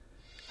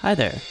Hi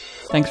there.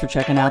 Thanks for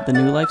checking out the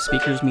New Life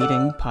Speakers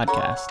Meeting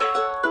podcast.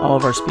 All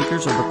of our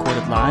speakers are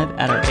recorded live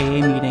at our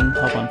AA meeting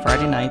held on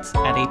Friday nights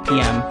at 8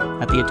 p.m.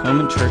 at the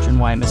Atonement Church in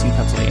Wyomissing,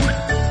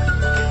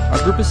 Pennsylvania.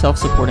 Our group is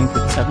self-supporting for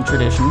the 7th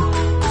tradition,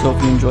 so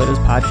if you enjoy this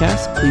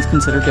podcast, please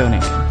consider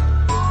donating.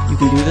 You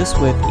can do this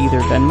with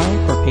either Venmo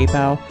or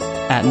PayPal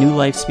at New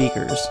Life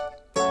Speakers.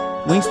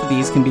 Links to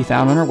these can be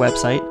found on our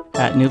website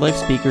at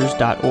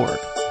newlifespeakers.org.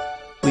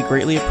 We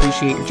greatly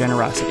appreciate your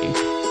generosity.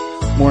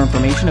 More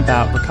information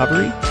about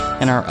recovery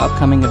and our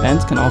upcoming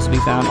events can also be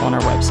found on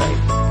our website.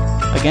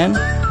 Again,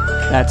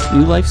 that's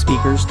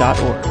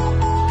newlifespeakers.org.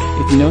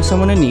 If you know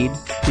someone in need,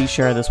 please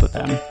share this with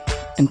them.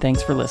 And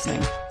thanks for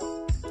listening.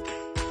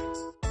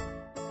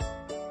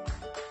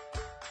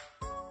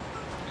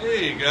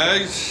 Hey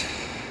guys,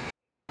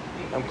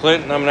 I'm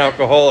Clinton. I'm an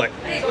alcoholic.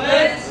 Hey,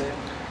 Clint.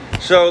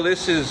 So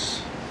this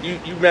is,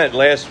 you met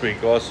last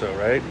week also,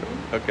 right?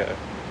 Okay,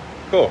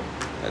 cool.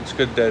 It's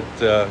good that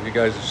you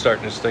guys are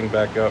starting this thing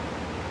back up.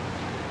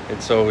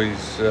 It's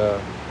always,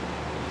 I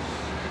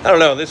don't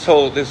know, this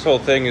whole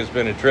thing has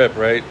been a trip,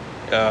 right?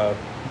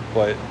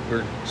 But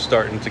we're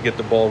starting to get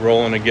the ball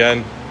rolling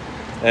again.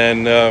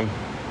 And, I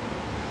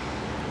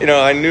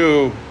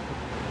knew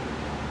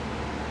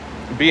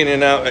being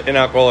in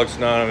Alcoholics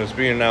Anonymous,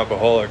 being an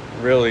alcoholic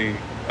really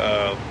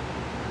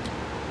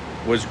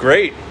was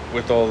great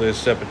with all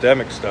this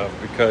epidemic stuff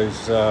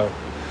because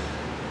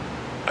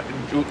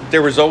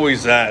there was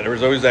always that. There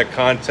was always that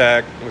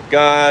contact with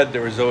God.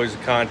 There was always a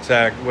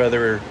contact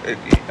whether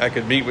I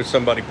could meet with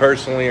somebody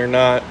personally or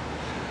not.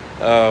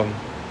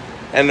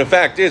 And the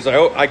fact is,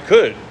 I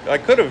could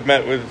have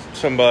met with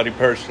somebody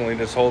personally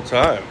this whole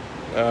time.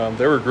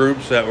 There were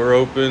groups that were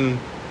open.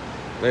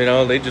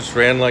 They just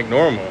ran like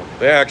normal.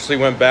 They actually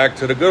went back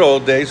to the good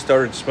old days,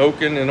 started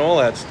smoking and all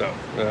that stuff.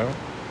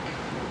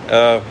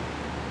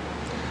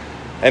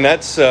 And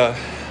that's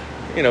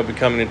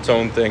becoming its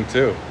own thing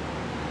too.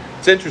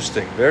 It's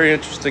interesting, very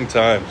interesting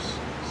times.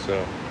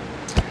 So,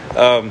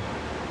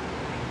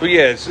 but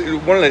yeah, it's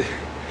one of the.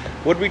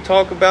 What did we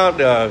talk about?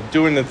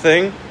 Doing the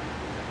thing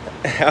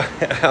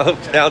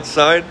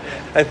outside.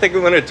 I think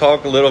we're going to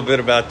talk a little bit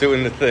about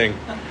doing the thing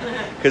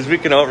because we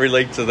can all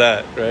relate to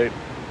that, right?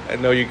 I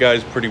know you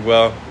guys pretty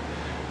well.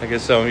 I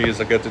guess some of you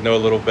I got to know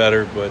a little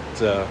better, but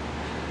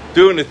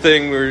doing the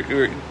thing.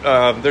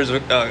 There's a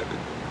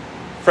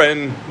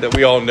friend that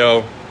we all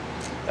know.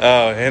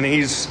 And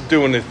he's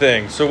doing the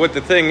thing. So what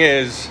the thing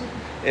is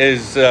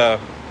I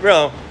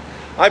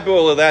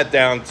boil that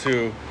down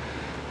to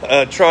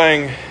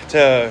trying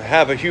to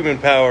have a human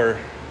power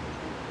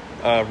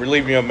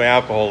relieve me of my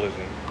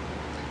alcoholism.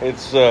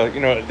 It's,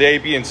 the A,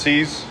 B, and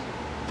C's,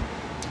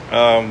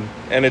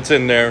 and it's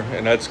in there,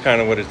 and that's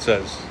kind of what it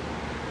says.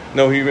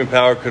 No human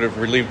power could have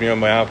relieved me of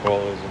my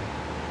alcoholism.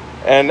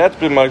 And that's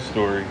been my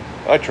story.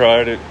 I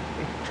tried it.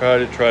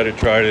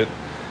 I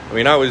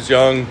mean, I was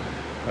young.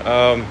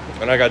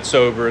 And I got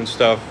sober and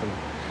stuff, and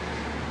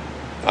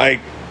I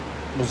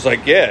was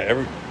like,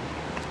 I'm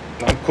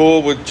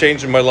cool with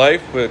changing my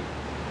life, but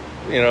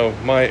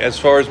as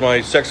far as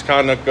my sex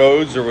conduct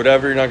goes or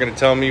whatever, you're not going to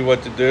tell me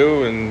what to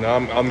do, and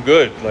I'm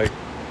good. Like,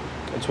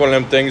 it's one of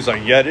them things I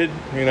yetted,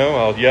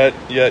 I'll yet.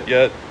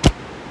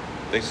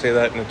 They say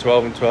that in the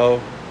 12 and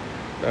 12,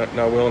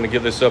 not willing to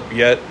give this up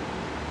yet.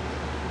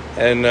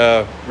 And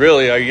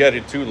really, I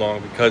yetted too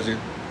long because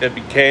it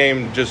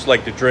became just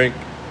like the drink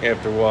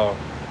after a while.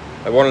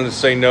 I wanted to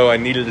say no, I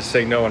needed to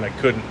say no, and I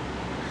couldn't.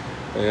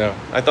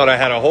 I thought I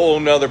had a whole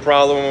nother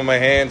problem on my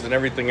hands and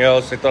everything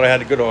else. I thought I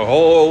had to go to a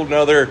whole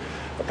nother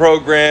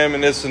program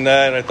and this and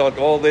that, and I thought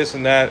all this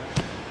and that.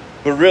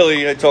 But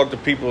really, I talked to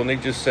people, and they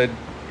just said,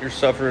 you're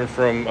suffering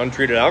from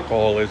untreated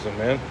alcoholism,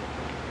 man.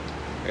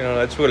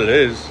 That's what it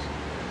is.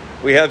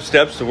 We have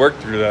steps to work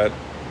through that,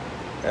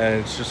 and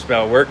it's just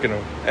about working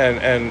them.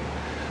 And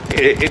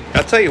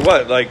I'll tell you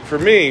what, like, for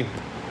me,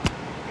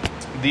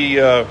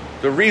 the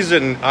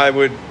reason I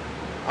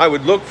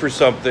would look for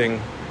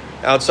something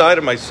outside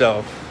of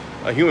myself,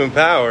 a human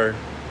power,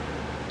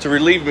 to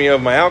relieve me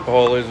of my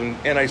alcoholism,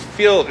 and I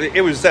feel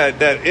it was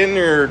that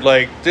inner,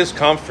 like,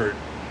 discomfort.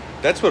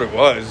 That's what it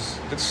was.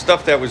 It's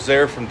stuff that was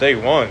there from day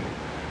one,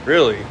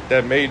 really,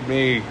 that made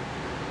me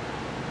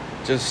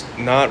just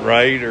not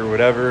right or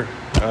whatever.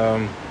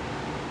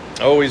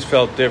 Always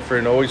felt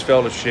different, always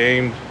felt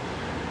ashamed.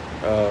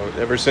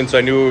 Ever since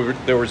I knew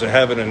there was a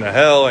heaven and a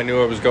hell, I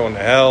knew I was going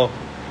to hell.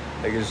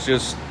 Like, it's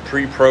just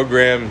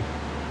pre-programmed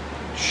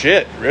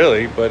shit,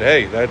 really. But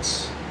hey,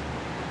 that's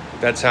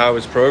how I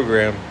was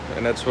programmed,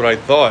 and that's what I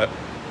thought.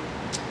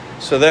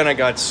 So then I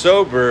got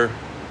sober,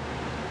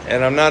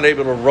 and I'm not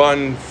able to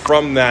run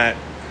from that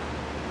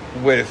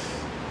with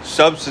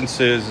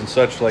substances and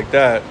such like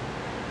that.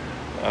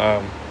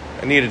 I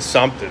needed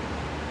something,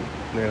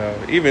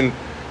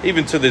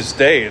 Even to this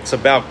day, it's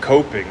about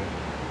coping,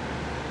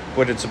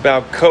 but it's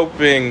about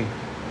coping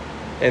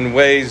in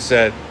ways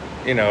that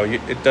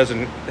it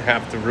doesn't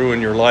have to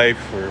ruin your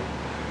life, or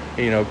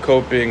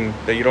coping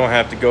that you don't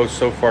have to go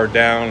so far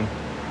down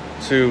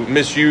to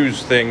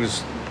misuse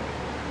things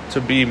to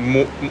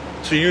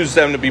use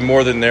them to be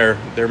more than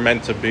they're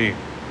meant to be.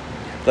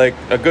 like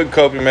a good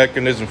coping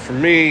mechanism for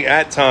me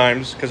at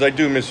times, because I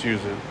do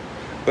misuse it.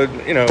 But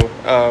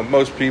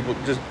most people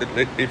just,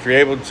 if you're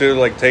able to,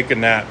 like, take a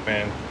nap,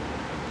 man.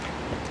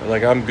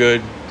 Like, I'm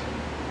good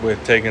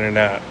with taking a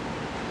nap.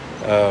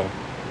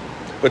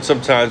 But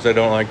sometimes I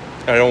don't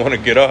want to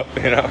get up,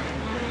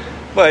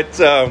 But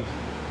a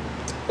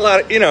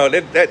lot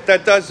of,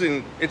 that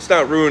doesn't, it's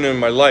not ruining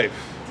my life,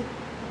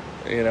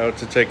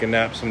 to take a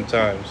nap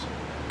sometimes.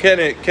 Can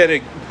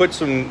it put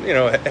some,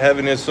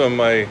 heaviness on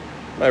my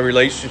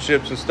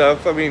relationships and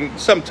stuff? I mean,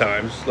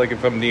 sometimes, like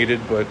if I'm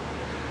needed, but,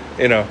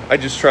 I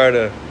just try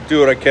to do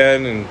what I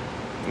can and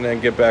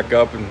then get back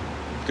up and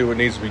do what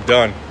needs to be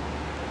done.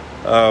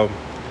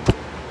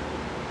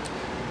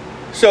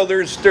 So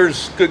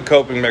there's good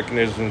coping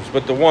mechanisms,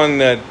 but the one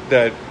that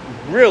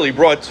really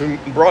brought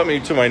me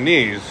to my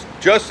knees,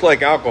 just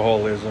like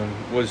alcoholism,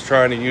 was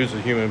trying to use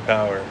the human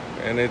power.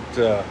 And it,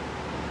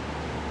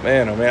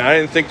 man, I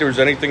didn't think there was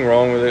anything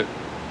wrong with it.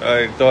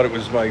 I thought it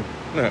was my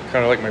kind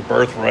of like my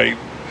birthright.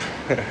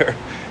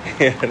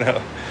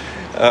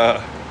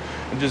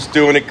 I'm just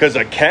doing it because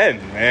I can,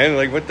 man.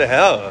 Like, what the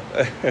hell,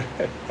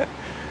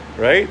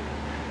 right?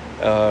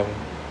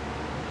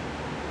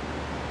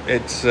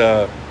 It's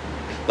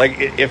like,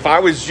 if I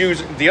was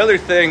using the other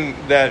thing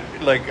that,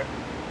 like,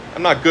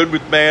 I'm not good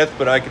with math,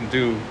 but I can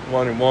do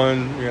 1 and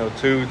 1,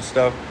 2 and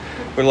stuff.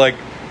 But, like,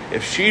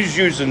 if she's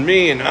using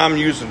me and I'm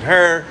using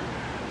her,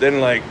 then,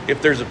 like,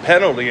 if there's a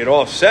penalty, it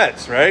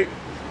offsets, right?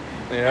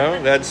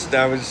 That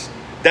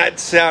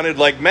sounded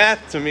like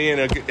math to me in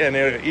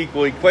an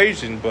equal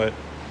equation, but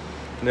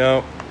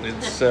no,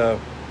 it's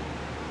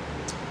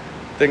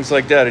things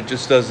like that. It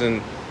just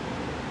doesn't.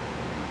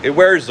 It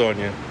wears on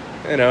you,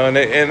 and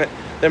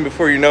then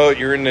before you know it,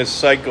 you're in this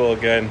cycle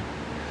again.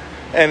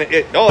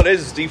 And all it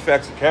is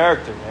defects of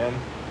character, man.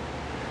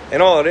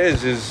 And all it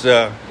is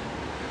a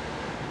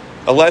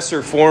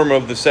lesser form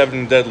of the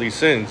 7 deadly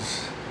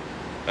sins.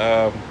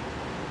 I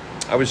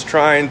was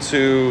trying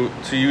to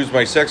use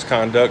my sex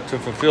conduct to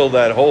fulfill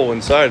that hole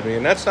inside me,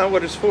 and that's not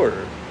what it's for.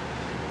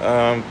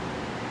 The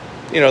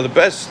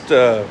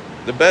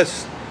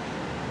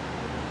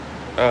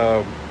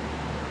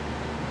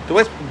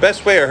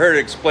best way I heard it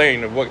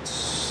explained of what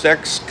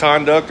sex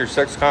conduct is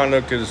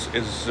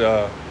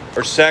or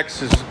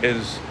sex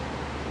is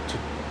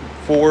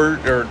for,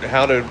 or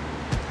how to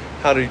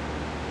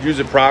use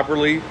it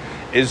properly,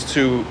 is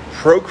to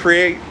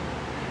procreate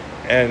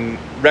and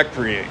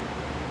recreate.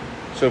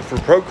 So for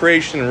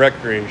procreation and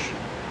recreation,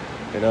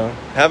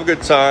 have a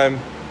good time,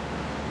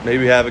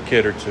 maybe have a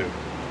kid or two.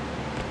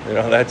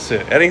 That's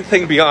it.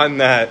 Anything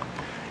beyond that,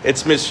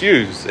 it's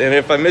misused. And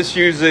if I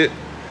misuse it,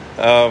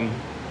 then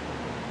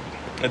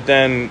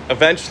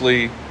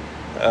eventually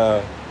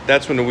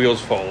that's when the wheels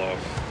fall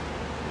off.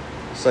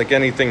 It's like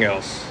anything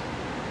else.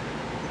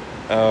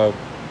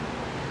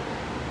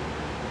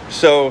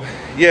 So,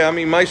 yeah,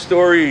 my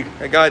story,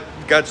 I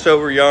got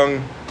sober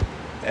young,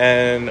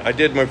 and I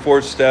did my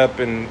 4th step,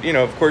 and,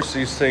 of course,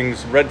 these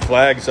things, red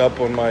flags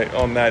up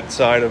on that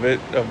side of it,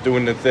 of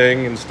doing the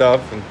thing and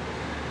stuff,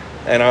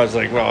 and I was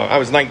like, well, I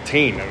was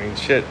 19,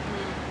 shit.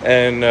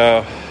 And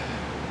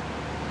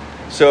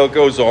so it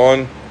goes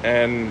on,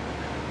 and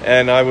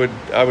I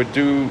would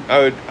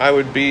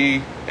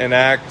be and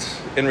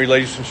act in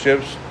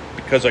relationships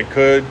because I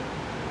could,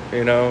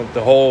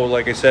 the whole,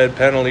 like I said,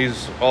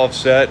 penalties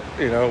offset,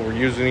 we're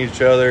using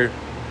each other,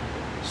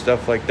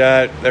 stuff like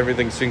that.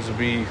 Everything seems to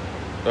be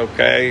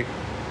okay.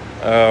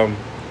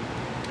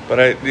 But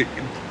I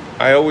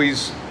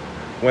always,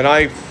 when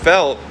I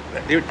felt,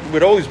 it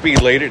would always be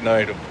late at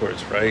night, of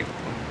course, right?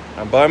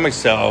 I'm by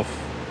myself,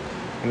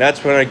 and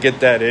that's when I get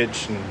that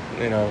itch and,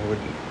 would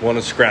want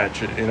to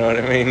scratch it, you know what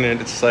I mean?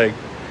 And it's like,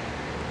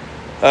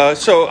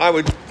 so I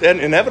would then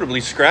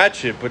inevitably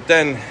scratch it, but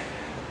then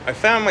I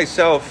found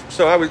myself,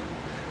 a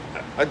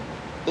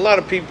lot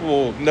of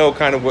people know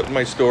kind of what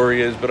my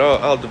story is, but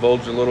I'll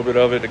divulge a little bit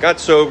of it. I got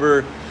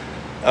sober,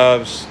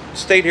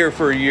 stayed here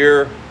for a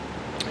year,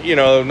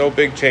 no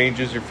big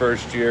changes your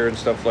first year and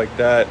stuff like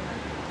that.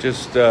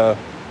 Just, I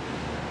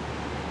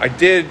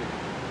did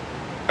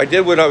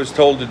what I was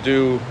told to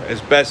do as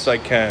best I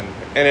can,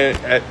 and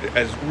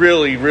as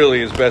really,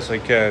 really as best I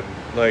can,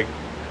 like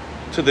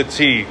to the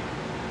T.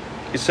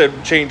 He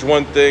said change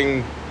one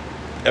thing,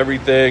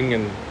 everything,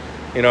 and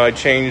I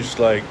changed.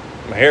 Like,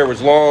 my hair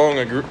was long.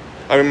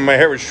 My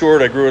hair was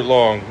short. I grew it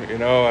long.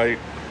 I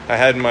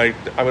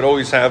would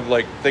always have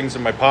like things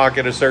in my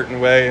pocket a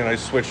certain way, and I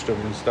switched them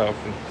and stuff,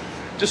 and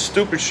just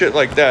stupid shit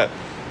like that.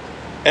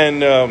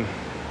 And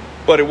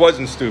but it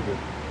wasn't stupid.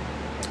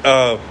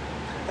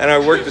 And I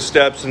worked the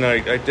steps, and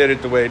I did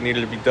it the way it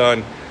needed to be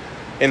done.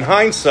 In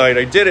hindsight,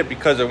 I did it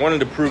because I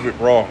wanted to prove it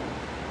wrong.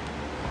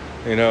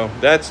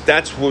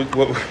 That's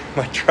what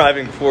my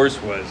driving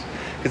force was.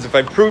 Because if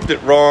I proved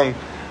it wrong,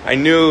 I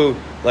knew,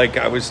 like,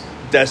 I was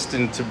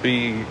destined to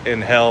be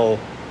in hell,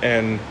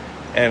 and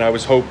I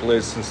was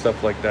hopeless and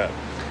stuff like that.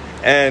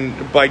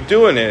 And by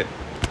doing it,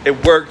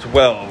 it worked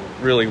well,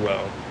 really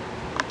well.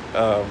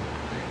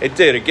 It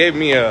did. It gave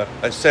me a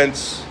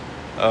sense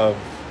of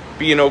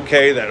being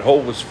okay. That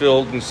hole was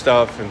filled and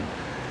stuff,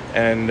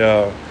 And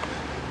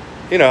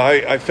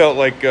I felt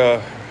like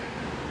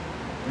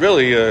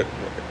really a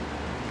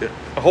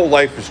whole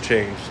life has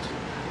changed.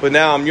 But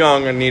now I'm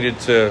young. I needed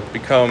to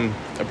become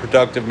a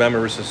productive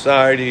member of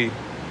society,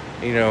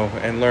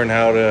 and learn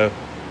how to,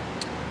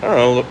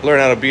 learn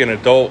how to be an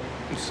adult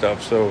and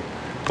stuff. So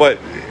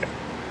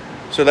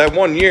that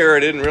 1 year, I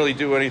didn't really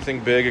do anything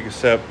big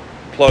except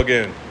plug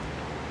in.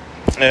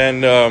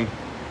 And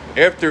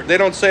after, they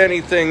don't say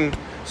anything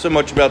so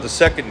much about the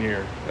second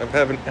year. I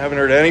haven't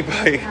heard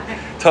anybody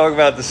talk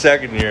about the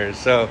second year.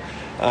 So,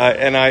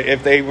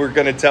 if they were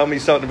going to tell me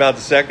something about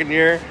the second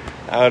year,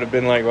 I would have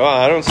been like, well,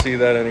 I don't see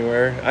that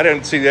anywhere. I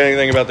didn't see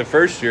anything about the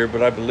first year,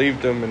 but I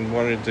believed them and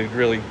wanted to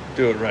really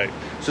do it right.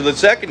 So the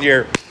second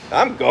year,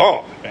 I'm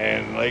gone,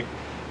 man. Like,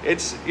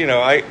 it's,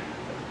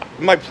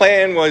 my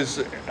plan was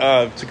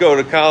to go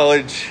to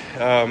college,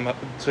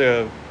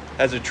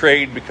 as a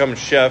trade, become a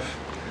chef.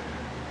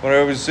 When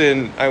I was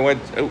in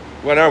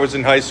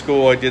high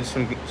school, I did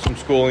some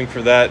schooling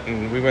for that,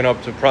 and we went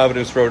up to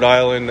Providence, Rhode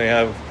Island. They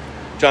have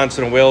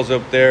Johnson & Wales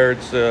up there.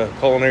 It's a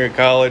culinary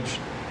college.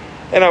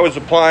 And I was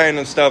applying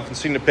and stuff and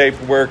seeing the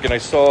paperwork, and I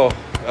saw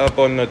up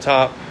on the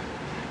top,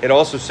 it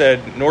also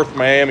said North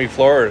Miami,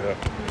 Florida.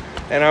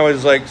 And I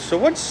was like, so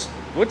what's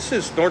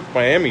this North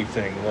Miami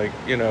thing? Like,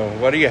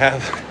 what do you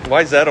have?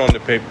 Why is that on the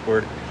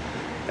paperwork?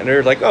 And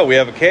they're like, oh, we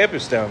have a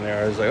campus down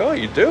there. I was like, oh,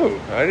 you do?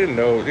 I didn't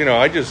know.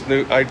 I just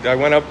knew. I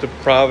went up to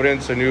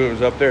Providence. I knew it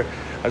was up there.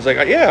 I was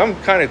like, yeah, I'm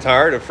kind of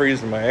tired of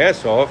freezing my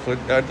ass off.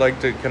 I'd like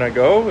to, can I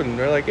go? And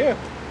they're like, yeah.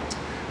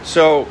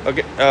 So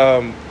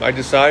I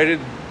decided,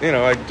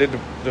 I did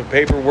the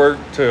paperwork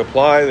to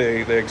apply.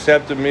 They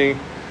accepted me.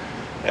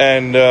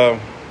 And now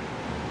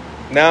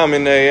I'm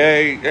in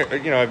AA.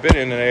 I've been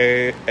in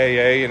an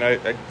AA, and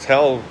I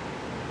tell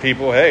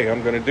people, hey,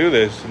 I'm going to do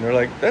this. And they're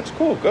like, that's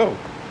cool, go.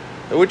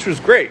 Which was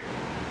great.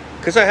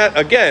 Because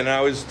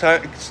I was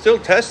still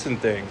testing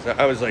things.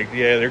 I was like,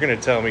 yeah, they're going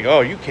to tell me,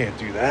 oh, you can't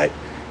do that.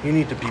 You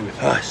need to be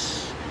with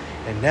us.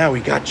 And now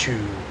we got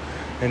you.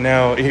 And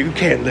now you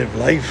can't live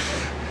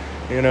life,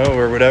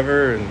 or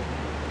whatever. And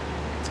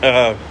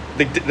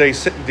they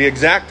said the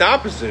exact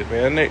opposite,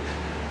 man.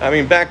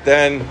 Back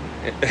then,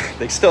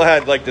 they still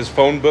had like this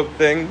phone book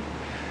thing.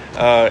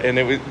 And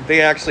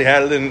they actually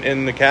had it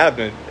in the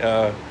cabinet.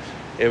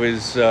 It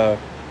was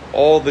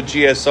all the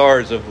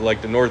GSRs of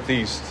like the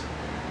Northeast.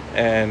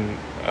 And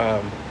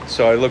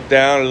so I looked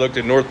down, I looked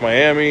at North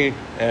Miami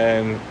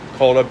and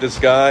called up this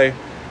guy.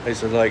 I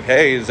said, like,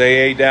 hey, is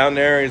AA down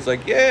there? He's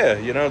like, yeah,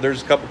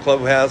 there's a couple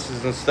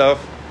clubhouses and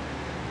stuff.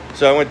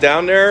 So I went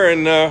down there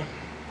and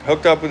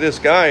hooked up with this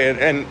guy.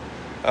 And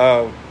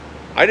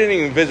I didn't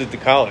even visit the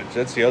college.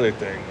 That's the other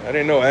thing. I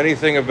didn't know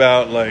anything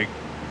about, like,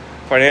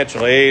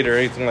 financial aid or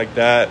anything like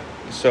that.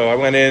 So I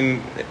went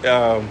in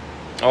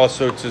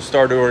also to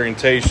start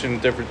orientation,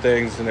 different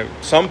things. And at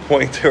some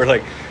point, they were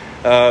like,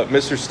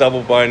 Mr.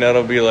 Stubblebine,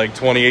 that'll be like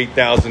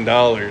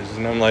 $28,000.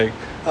 And I'm like,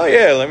 oh,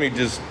 yeah, let me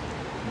just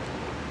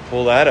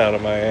pull that out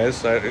of my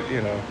ass,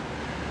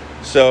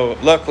 So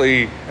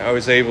luckily, I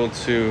was able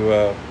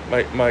to,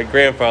 my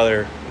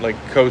grandfather, like,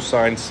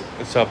 co-signed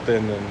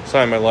something and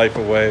signed my life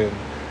away. And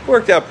it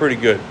worked out pretty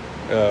good.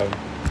 It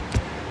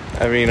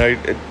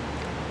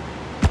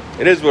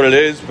is what it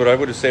is, but I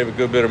would have saved a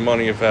good bit of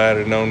money if I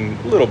had known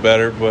a little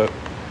better. But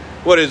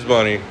what is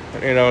money?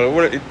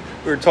 We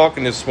were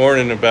talking this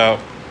morning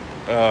about,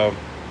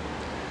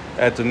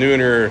 at the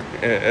Nooner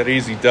at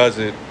Easy Does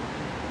It,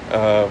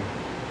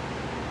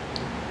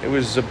 it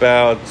was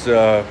about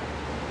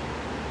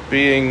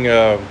being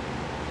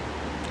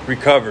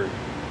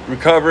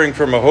recovering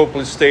from a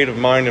hopeless state of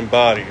mind and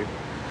body.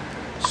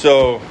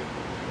 So,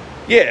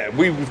 yeah,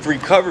 we've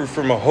recovered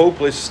from a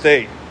hopeless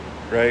state,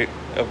 right,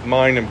 of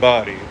mind and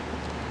body.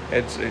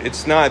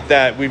 It's not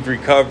that we've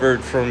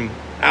recovered from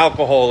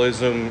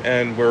alcoholism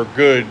and we're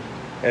good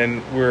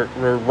and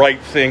we're right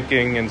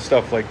thinking and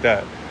stuff like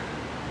that.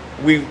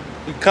 We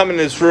come in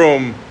this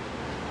room,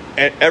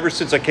 and ever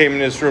since I came in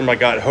this room, I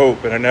got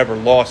hope, and I never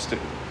lost it.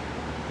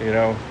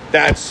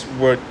 That's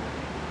what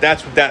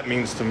that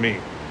means to me.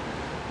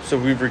 So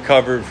we've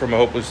recovered from a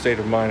hopeless state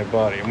of mind and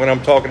body. And when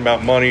I'm talking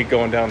about money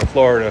going down to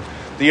Florida,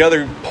 the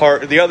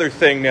other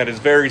thing that is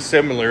very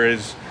similar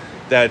is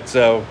that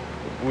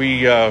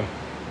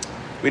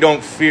we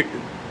don't fear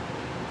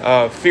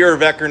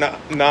of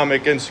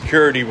economic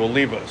insecurity will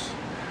leave us.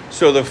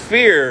 So the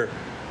fear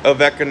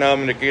of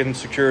economic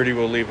insecurity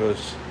will leave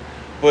us,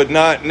 but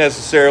not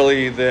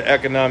necessarily the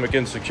economic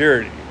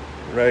insecurity,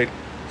 right?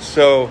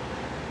 So,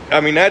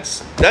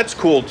 that's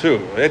cool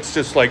too. It's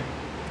just like,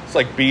 it's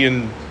like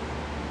being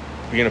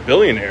a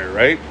billionaire,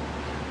 right?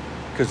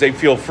 Because they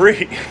feel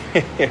free.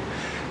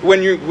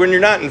 When you're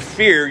not in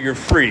fear, you're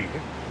free,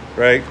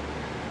 right?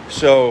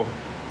 So,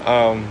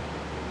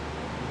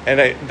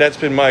 that's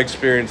been my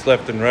experience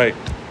left and right.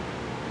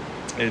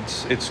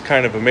 It's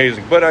kind of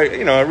amazing, but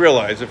I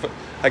realize if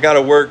I got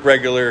to work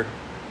regular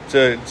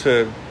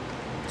to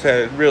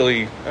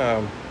really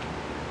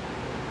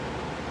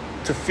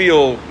to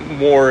feel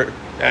more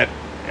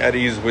at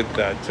ease with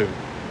that too.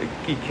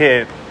 You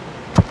can't.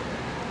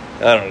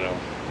 I don't know.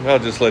 I'll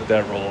just let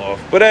that roll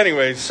off. But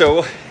anyway,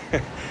 so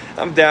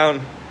I'm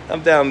down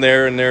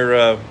there, and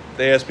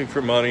they asked me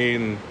for money,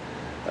 and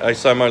I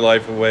signed my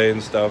life away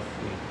and stuff.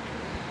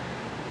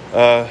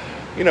 And,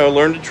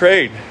 learned to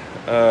trade.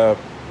 I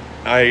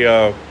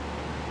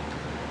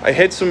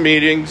hit some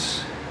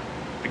meetings.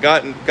 I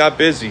got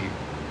busy.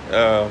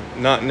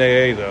 Not in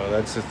AA though.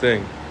 That's the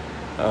thing.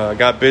 I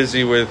got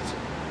busy with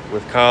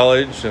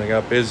college, and I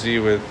got busy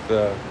with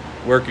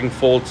working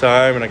full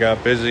time, and I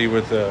got busy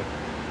with a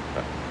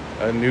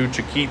new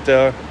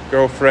Chiquita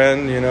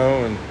girlfriend,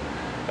 and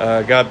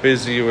got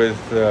busy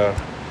with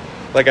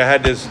I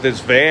had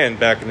this van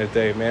back in the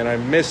day, man. I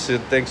miss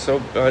it. Thanks so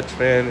much,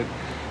 man.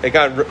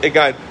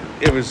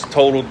 It was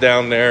totaled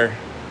down there,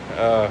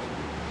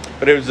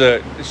 but it was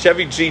a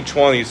Chevy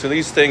G20. So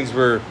these things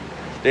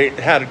they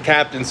had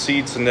captain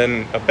seats and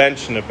then a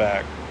bench in the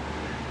back.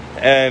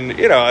 And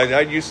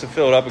I used to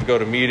fill it up and go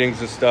to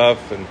meetings and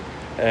stuff,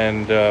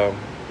 and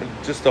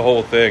just the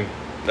whole thing.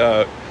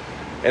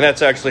 And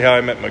that's actually how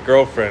I met my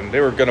girlfriend. They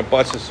were going to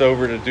bus us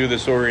over to do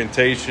this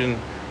orientation.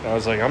 And I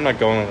was like, I'm not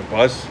going on a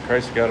bus.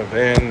 Christ, I got a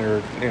van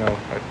or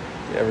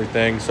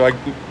everything. So I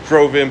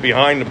drove in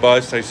behind the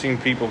bus. I seen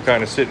people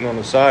kind of sitting on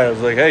the side. I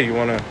was like, hey, you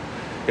want to?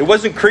 It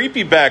wasn't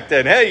creepy back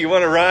then. Hey, you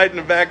want to ride in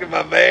the back of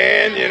my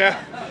van?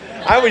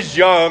 I was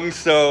young,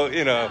 so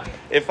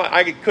if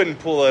I couldn't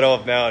pull it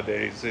off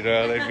nowadays, they'd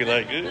be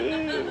like,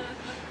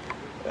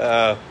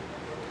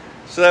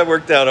 so that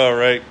worked out all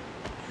right.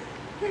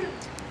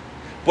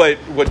 But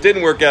what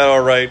didn't work out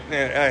all right,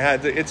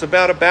 it's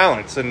about a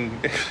balance, and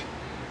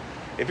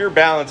if you're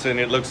balancing,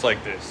 it looks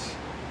like this.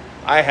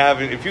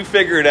 If you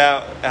figured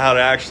out how to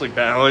actually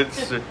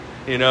balance, on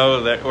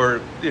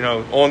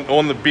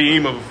the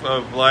beam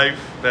of life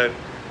that,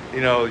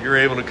 you're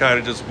able to kind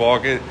of just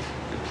walk it,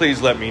 please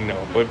let me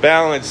know. But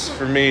balance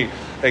for me,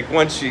 like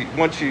once you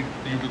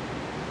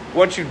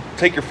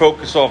take your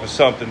focus off of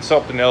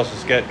something else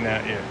is getting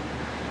at you.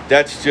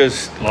 That's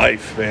just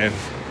life, man.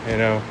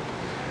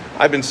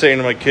 I've been saying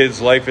to my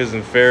kids, life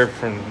isn't fair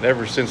from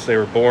ever since they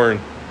were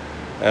born,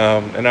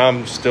 and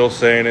I'm still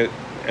saying it,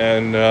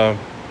 and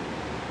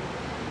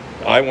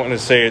I want to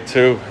say it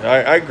too.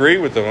 I agree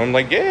with them. I'm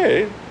like,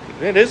 yeah,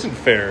 it isn't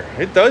fair.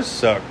 It does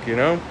suck,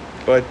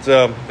 but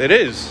it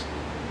is.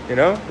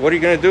 What are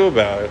you going to do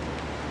about it?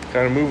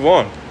 Kind of move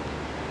on.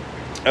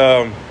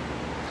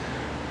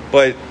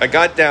 But I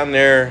got down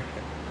there,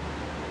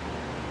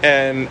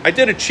 and I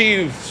did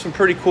achieve some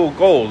pretty cool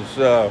goals.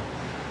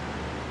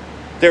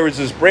 There was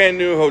this brand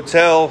new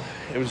hotel.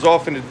 It was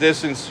off in the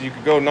distance. You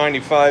could go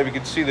 95. You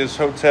could see this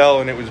hotel,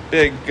 and it was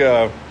big,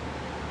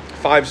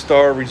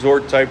 5-star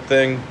resort type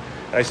thing.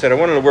 And I said I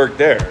wanted to work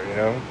there,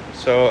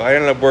 So I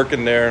ended up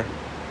working there.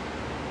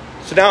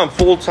 So now I'm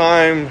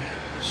full-time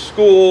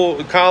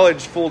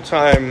college,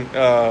 full-time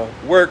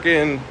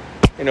working,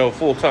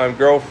 full-time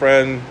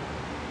girlfriend,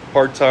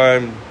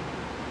 part-time,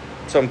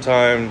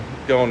 sometime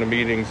going to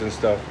meetings and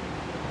stuff.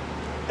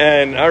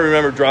 And I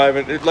remember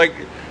driving,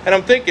 and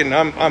I'm thinking,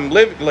 I'm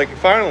living,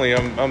 finally,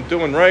 I'm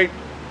doing right.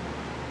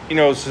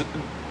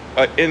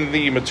 In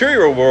the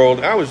material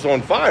world, I was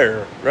on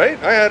fire, right?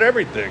 I had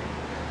everything.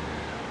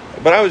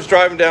 But I was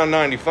driving down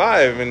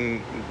 95,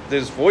 and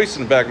this voice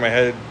in the back of my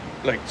head,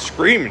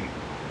 screaming,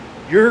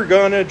 "You're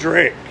gonna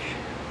drink."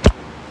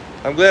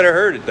 I'm glad I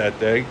heard it that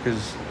day,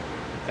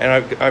 I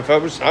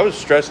was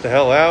stressed the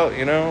hell out,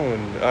 and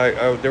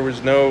I there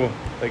was no,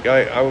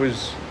 I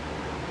was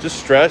just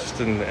stressed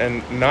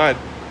and not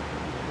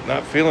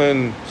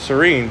feeling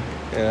serene,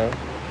 and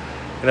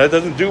that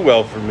doesn't do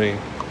well for me.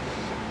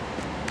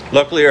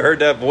 Luckily, I heard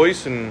that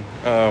voice and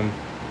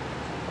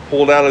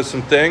pulled out of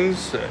some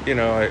things.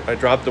 I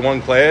dropped the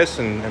one class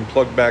and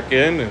plugged back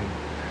in,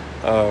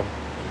 and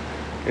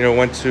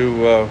went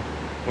to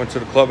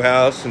the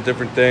clubhouse and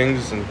different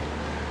things. And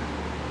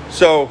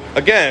so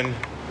again,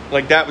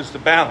 that was the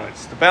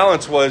balance. The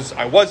balance was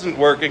I wasn't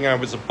working, I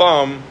was a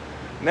bum.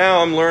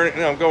 Now I'm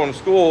learning, I'm going to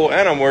school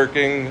and I'm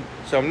working,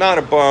 so I'm not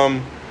a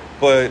bum,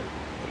 but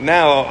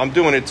now I'm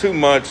doing it too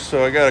much,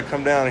 so I got to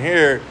come down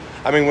here.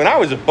 I mean, when I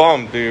was a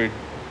bum, dude,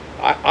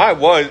 I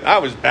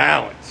was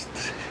balanced.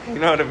 You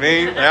know what I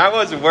mean? I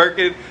wasn't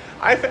working.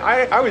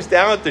 I was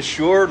down at the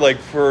shore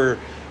for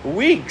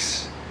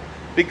weeks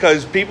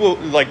because people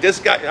this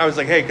guy. I was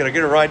like, hey, can I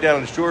get a ride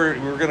down the shore? We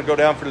were gonna go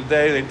down for the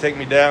day. They'd take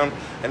me down,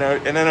 and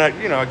then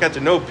I got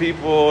to know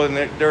people, and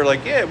they're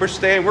like, yeah,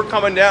 we're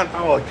coming down.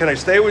 Oh, can I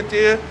stay with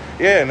you?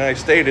 Yeah, and I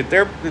stayed at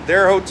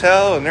their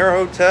hotel and their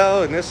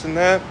hotel and this and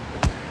that.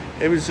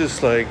 It was just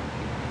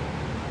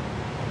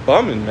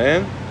bumming,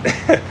 man.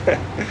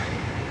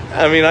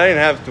 I mean, I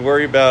didn't have to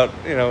worry about,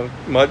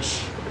 much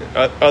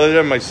other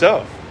than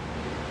myself.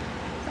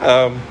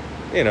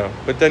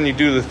 But then you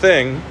do the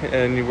thing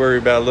and you worry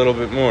about a little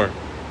bit more.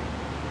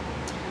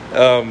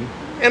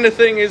 And the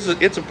thing is,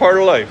 it's a part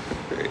of life.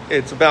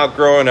 It's about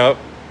growing up.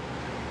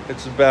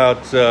 It's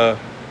about,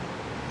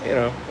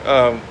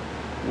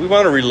 we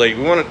want to relate.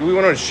 We want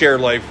to share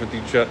life with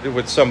each other,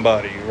 with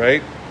somebody,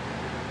 right?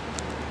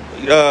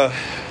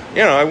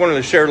 I wanted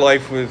to share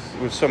life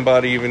with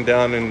somebody even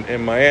down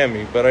in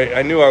Miami, but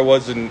I knew I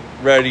wasn't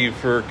ready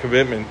for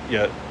commitment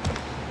yet.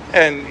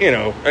 And,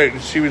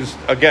 she was,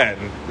 again,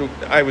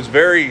 I was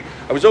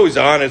always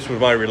honest with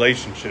my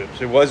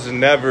relationships. It wasn't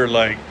never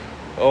like,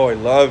 oh, I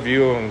love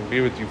you, I'm going to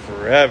be with you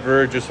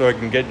forever just so I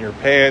can get in your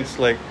pants.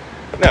 Like,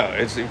 no,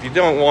 it's if you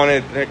don't want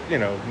it,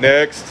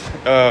 next.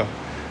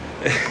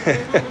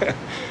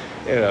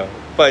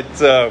 But,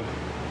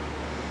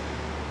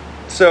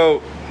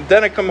 so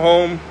then I come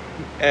home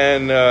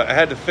and I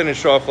had to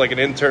finish off like an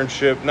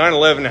internship.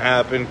 9/11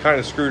 happened, kind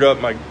of screwed up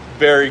my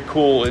very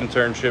cool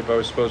internship I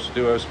was supposed to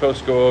do. I was supposed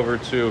to go over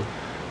to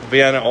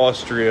Vienna,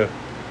 Austria,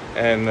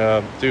 and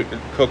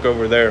cook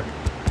over there.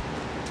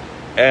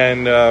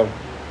 And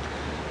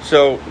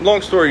so,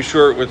 long story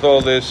short, with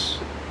all this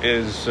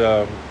is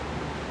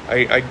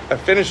I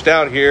finished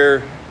out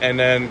here and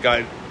then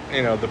got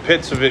the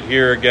pits of it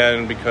here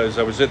again because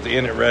I was at the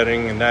Inn at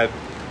Reading and that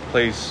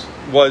place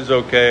was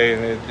okay,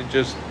 and it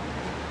just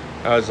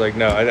I was like,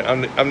 no,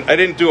 I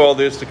didn't do all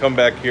this to come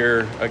back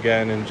here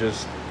again and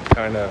just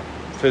kind of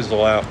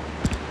fizzle out.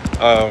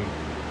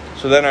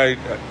 So then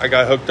I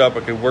got hooked up.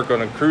 I could work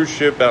on a cruise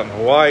ship out in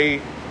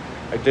Hawaii.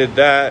 I did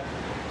that.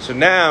 So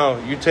now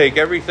you take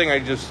everything I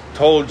just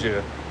told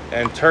you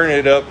and turn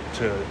it up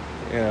to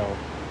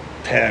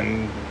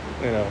 10.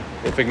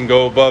 If it can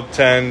go above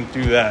 10,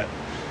 do that,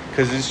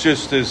 because it's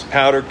just this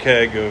powder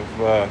keg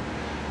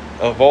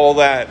of all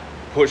that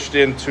pushed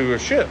into a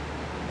ship.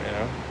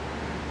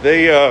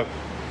 They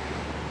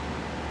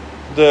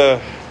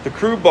the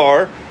crew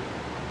bar,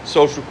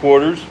 social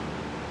quarters.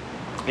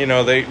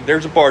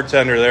 There's a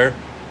bartender there,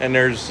 and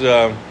there's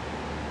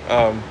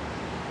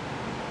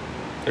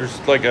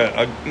like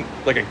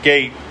a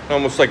gate,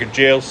 almost like a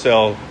jail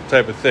cell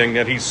type of thing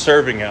that he's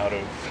serving out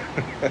of,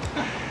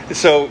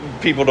 so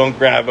people don't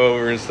grab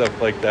over and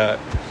stuff like that.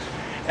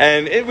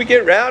 And it would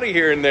get rowdy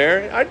here and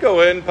there. I'd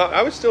go in.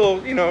 I was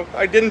still,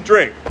 I didn't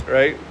drink,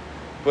 right?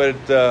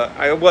 But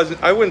I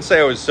wouldn't say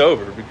I was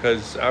sober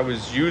because I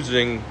was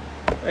using,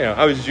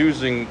 I was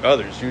using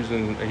others,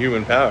 using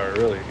human power,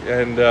 really.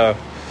 And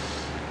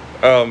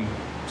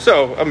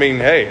so, I mean,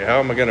 hey, how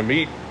am I going to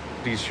meet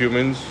these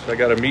humans? I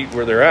got to meet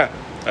where they're at.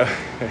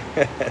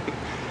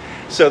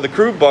 So the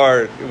crew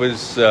bar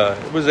was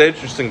an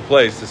interesting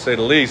place, to say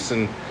the least.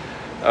 And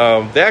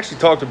they actually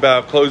talked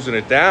about closing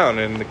it down.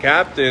 And the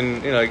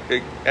captain,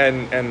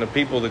 and the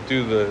people that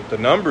do the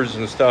numbers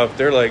and stuff,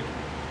 they're like,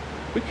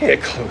 we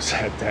can't close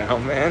that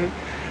down, man.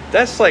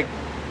 That's like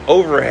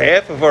over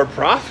half of our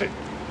profit,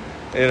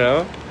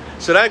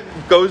 So that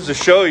goes to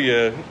show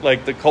you,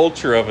 like, the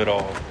culture of it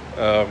all.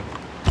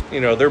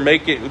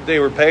 They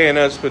were paying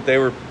us, but they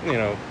were, we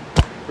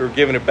were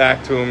giving it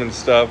back to them and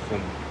stuff.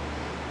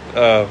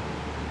 And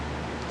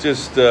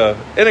just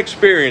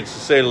inexperienced, to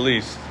say the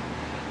least.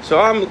 So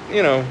I'm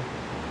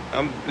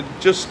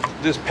just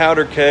this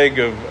powder keg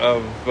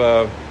of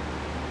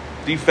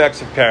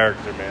defects of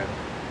character, man.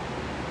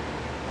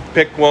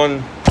 Pick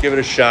one, give it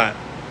a shot.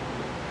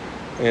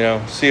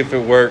 See if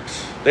it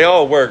works. They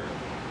all work.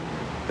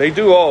 They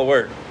do all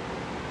work.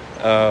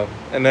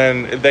 And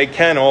then they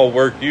can all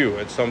work you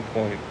at some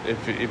point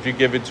if you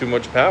give it too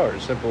much power.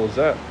 Simple as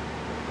that.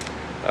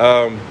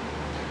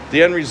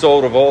 The end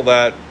result of all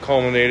that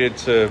culminated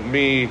to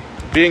me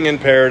being in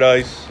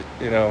paradise,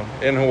 in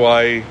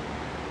Hawaii,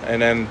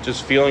 and then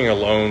just feeling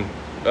alone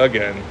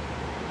again.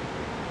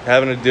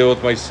 Having to deal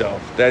with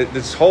myself. That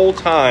this whole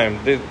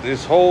time,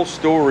 this whole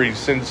story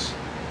since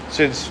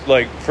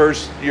like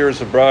first year of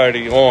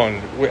sobriety on,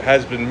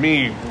 has been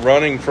me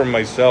running from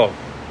myself.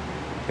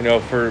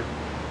 For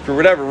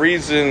whatever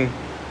reason,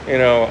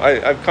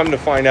 I've come to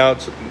find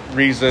out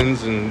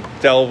reasons and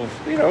delve,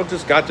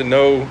 just got to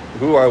know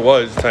who I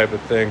was, type of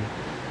thing.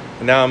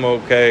 And now I'm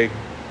okay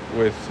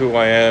with who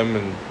I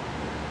am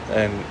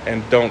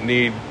and don't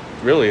need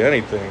really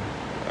anything.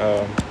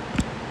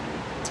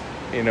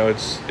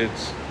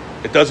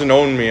 It doesn't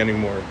own me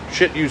anymore.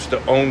 Shit used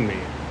to own me.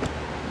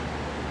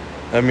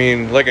 I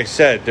mean, like I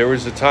said, there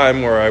was a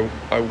time where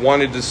I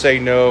wanted to say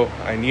no,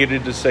 I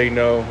needed to say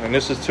no, and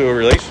this is to a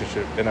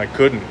relationship, and I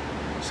couldn't.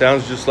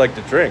 Sounds just like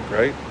the drink,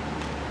 right?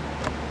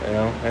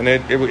 And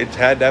it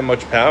had that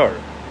much power.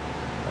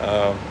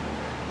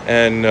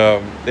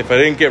 If I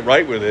didn't get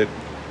right with it,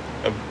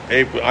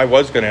 I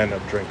was going to end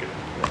up drinking.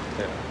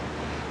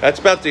 That's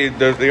about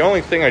the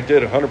only thing I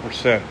did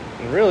 100%.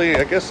 And really,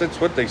 I guess that's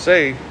what they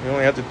say. You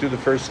only have to do the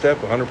first step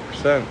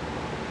 100%.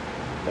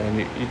 And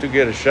you do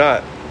get a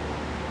shot.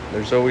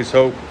 There's always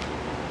hope.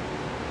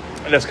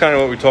 And that's kind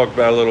of what we talked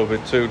about a little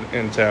bit, too,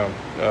 in town.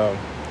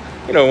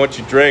 Once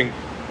you drink,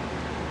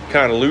 you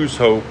kind of lose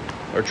hope,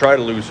 or try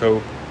to lose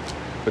hope.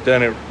 But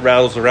then it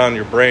rattles around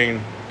your brain.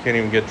 You can't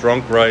even get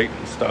drunk right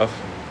and stuff.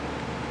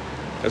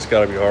 That's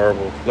got to be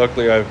horrible.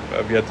 Luckily,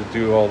 I've yet to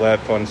do all that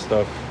fun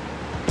stuff.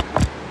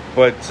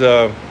 But,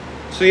 so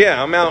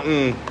yeah, I'm out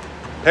in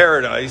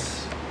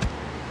paradise,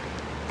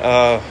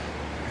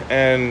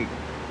 and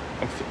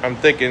I'm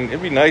thinking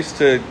it'd be nice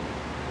to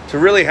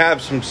really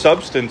have some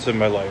substance in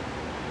my life.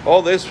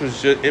 All this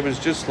was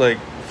just like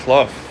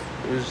fluff,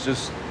 It was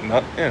just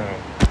not, it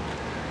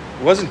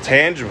wasn't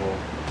tangible.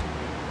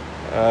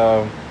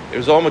 It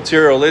was all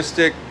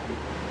materialistic.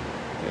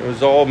 It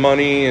was all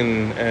money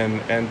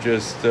and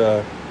just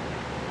a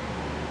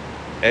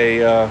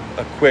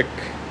quick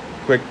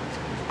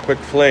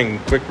fling,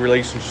 quick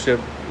relationship,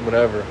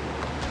 whatever.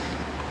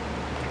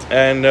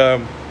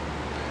 And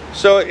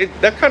so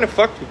that kind of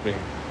fucked with me.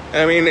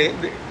 I mean,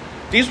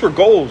 these were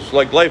goals,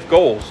 like life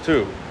goals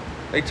too.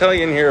 They tell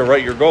you in here to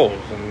write your goals,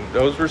 and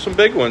those were some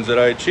big ones that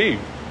I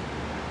achieved.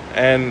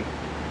 And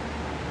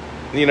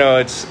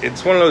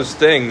it's one of those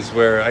things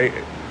where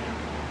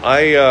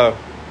I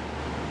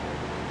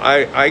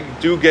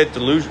do get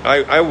delusional.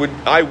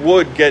 I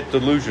would get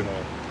delusional.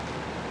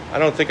 I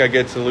don't think I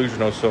get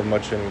delusional so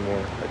much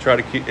anymore. I try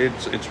to keep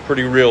it's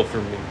pretty real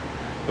for me.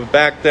 But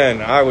back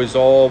then, I was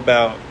all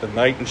about the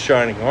knight in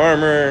shining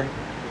armor,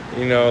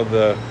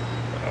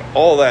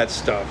 all that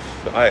stuff.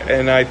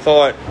 I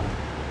thought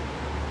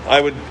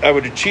I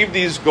would achieve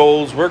these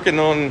goals working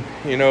on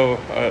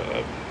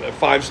a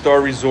 5-star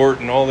resort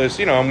and all this.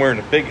 I'm wearing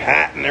a big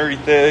hat and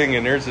everything,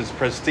 and there's this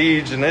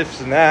prestige and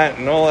this and that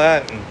and all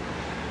that. And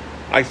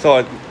I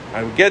thought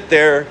I would get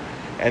there,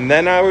 and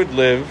then I would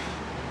live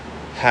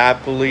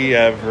happily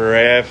ever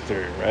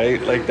after,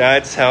 right? Like,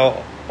 that's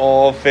how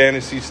all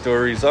fantasy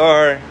stories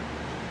are.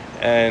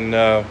 And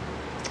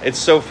it's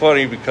so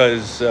funny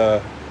because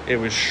it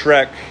was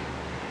Shrek,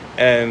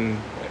 and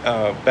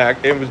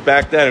back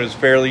then it was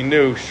fairly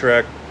new,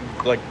 Shrek,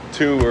 like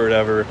 2 or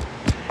whatever.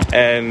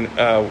 And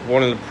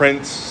one of the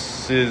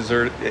princes,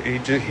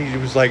 he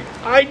was like,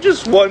 I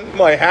just want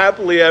my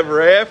happily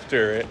ever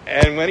after.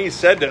 And when he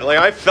said that, like,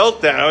 I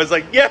felt that. I was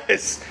like,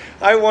 yes,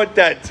 I want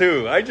that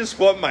too. I just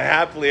want my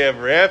happily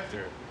ever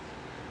after.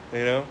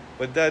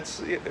 But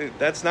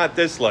that's not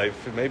this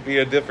life. It may be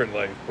a different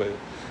life, but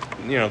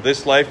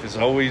this life is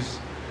always,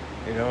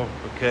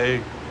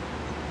 okay,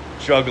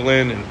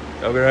 juggling and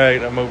all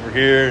right, I'm over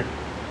here.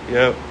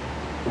 Yep.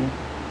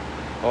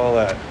 All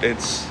that.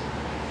 It's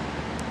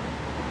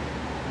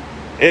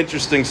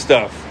interesting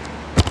stuff.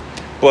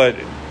 But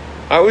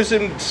I was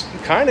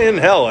kind of in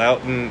hell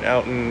out in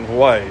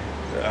Hawaii.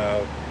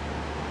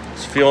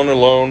 Just feeling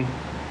alone.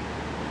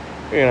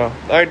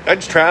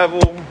 I'd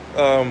travel,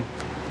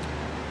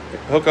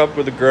 hook up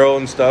with a girl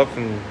and stuff,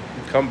 and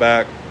come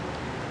back.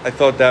 I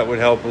thought that would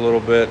help a little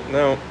bit.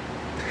 No.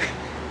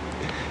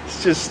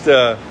 It's just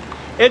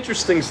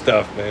interesting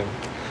stuff, man.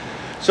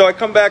 So I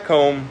come back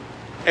home,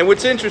 and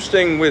what's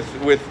interesting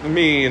with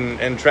me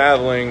and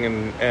traveling,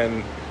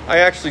 and I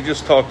actually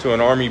just talked to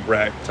an army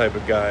brat type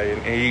of guy,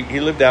 and he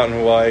lived out in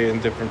Hawaii in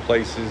different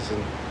places,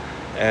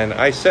 and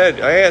I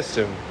asked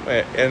him,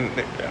 and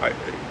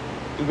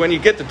when you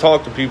get to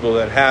talk to people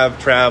that have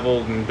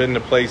traveled and been to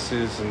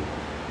places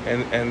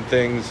and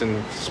things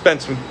and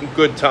spent some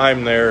good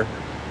time there,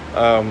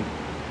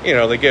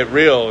 they get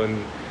real.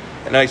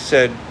 And I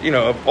said,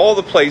 of all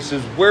the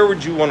places, where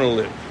would you want to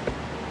live?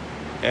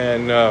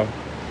 And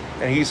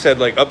he said,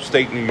 like,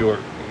 upstate New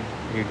York.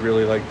 He'd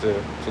really like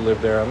to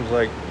live there. I was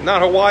like,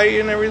 not Hawaii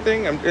and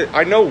everything?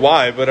 I know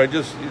why, but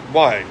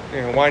why?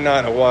 Why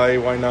not Hawaii?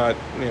 Why not,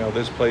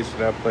 this place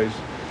and that place?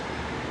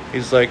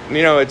 He's like,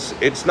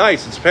 it's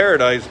nice. It's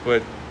paradise,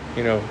 but,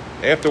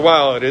 after a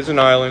while, it is an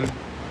island.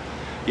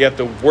 You have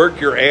to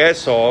work your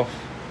ass off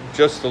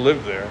just to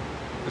live there.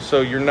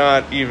 So you're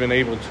not even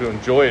able to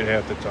enjoy it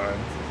half the time.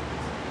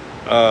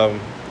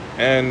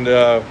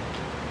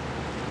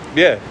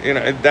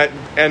 That,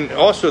 and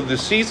also the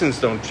seasons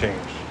don't change.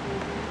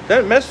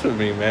 That messed with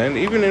me, man.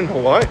 Even in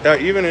Hawaii,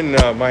 even in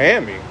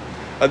Miami.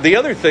 The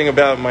other thing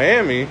about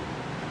Miami,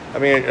 I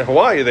mean, in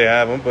Hawaii they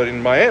have them, but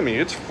in Miami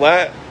it's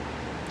flat,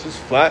 just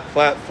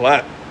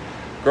flat.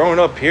 Growing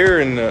up here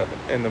in the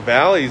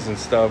valleys and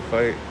stuff,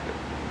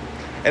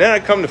 and then I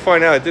come to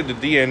find out I did the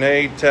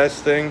DNA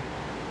test thing.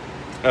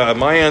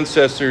 My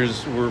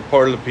ancestors were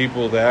part of the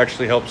people that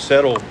actually helped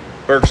settle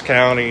Berks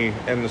County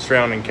and the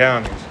surrounding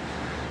counties.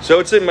 So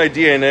it's in my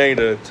DNA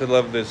to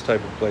love this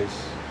type of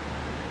place.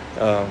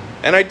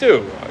 And I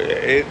do.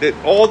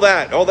 All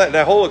that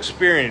whole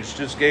experience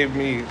just gave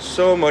me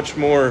so much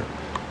more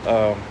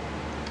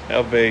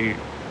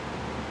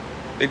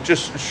it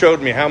just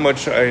showed me how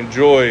much I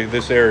enjoy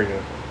this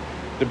area.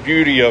 The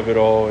beauty of it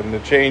all, and the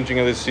changing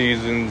of the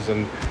seasons,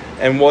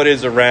 and what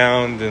is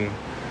around, and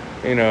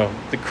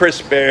the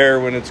crisp air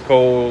when it's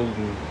cold,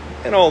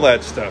 and all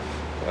that stuff.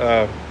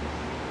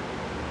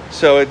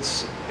 So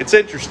it's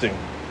interesting,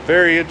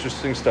 very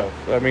interesting stuff.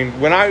 I mean,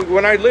 when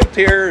I lived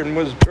here and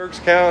was Berks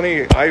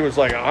County, I was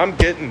like, I'm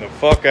getting the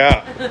fuck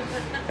out,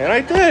 and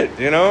I did,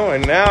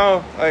 and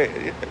now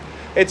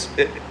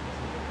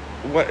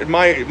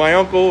my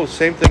uncle,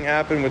 same thing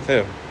happened with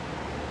him.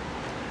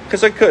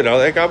 Because I could,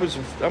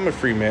 I'm a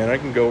free man. I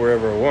can go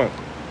wherever I want.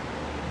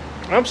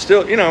 I'm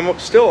still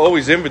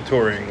always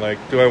inventorying. Like,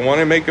 do I want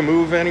to make a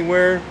move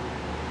anywhere?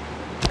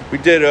 We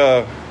did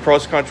a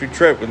cross-country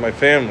trip with my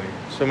family.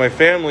 So my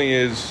family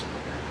is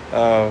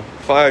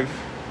five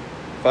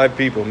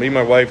people. Me,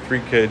 my wife,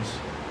 3 kids,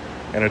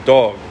 and a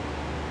dog.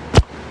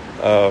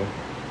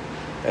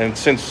 And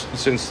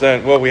since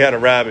then, well, we had a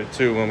rabbit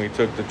too when we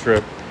took the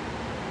trip.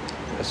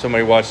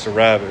 Somebody watched the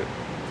rabbit.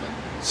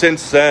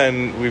 Since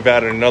then, we've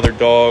added another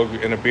dog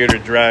and a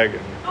bearded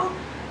dragon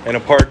and a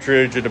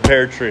partridge and a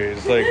pear tree.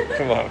 It's like,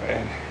 come on,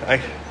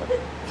 man.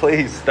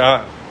 Please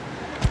stop.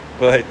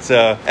 But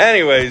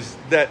anyways,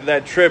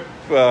 that trip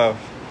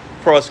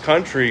cross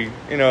country,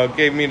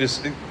 gave me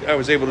this. I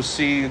was able to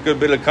see a good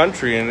bit of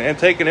country and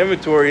take an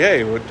inventory.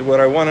 Hey, would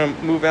I want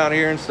to move out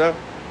here and stuff?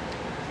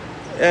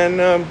 And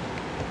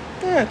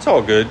yeah, it's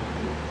all good.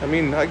 I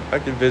mean, I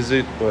could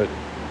visit, but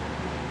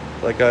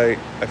like I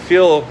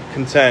feel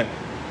content.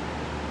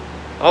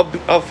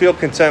 I'll feel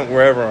content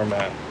wherever I'm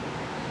at.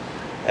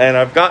 And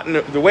I've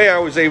gotten the way I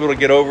was able to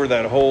get over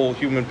that whole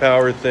human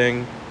power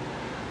thing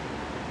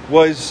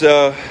was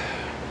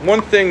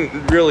one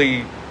thing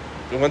really.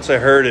 Once I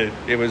heard it,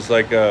 it was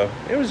like an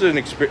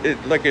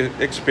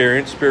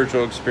experience,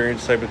 spiritual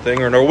experience type of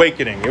thing, or an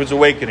awakening. It was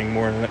awakening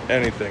more than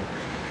anything.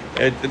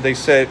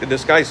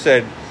 This guy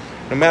said,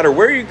 no matter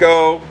where you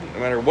go, no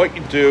matter what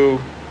you do,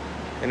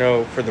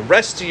 for the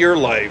rest of your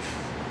life,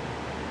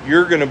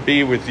 you're going to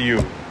be with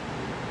you.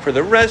 For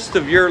the rest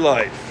of your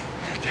life.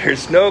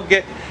 There's no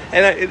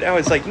and I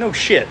was like, no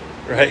shit,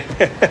 right?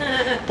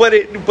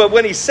 but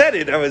when he said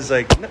it, I was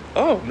like,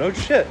 no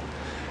shit.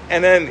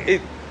 And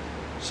then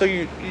so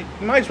you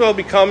might as well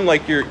become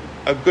like you're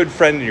a good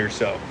friend to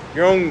yourself,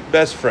 your own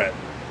best friend.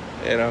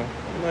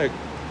 I'm like,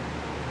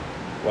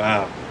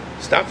 wow,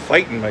 stop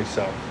fighting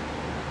myself.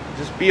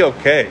 Just be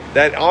okay.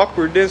 That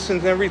awkwardness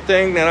and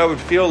everything that I would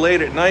feel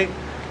late at night,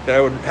 that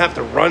I would have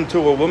to run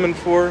to a woman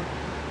for,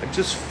 I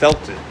just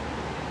felt it.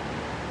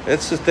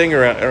 That's the thing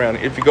around.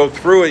 If you go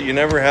through it, you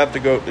never have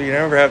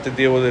to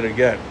deal with it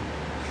again.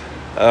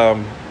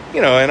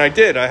 And I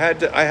did. I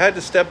had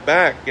to step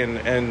back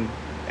and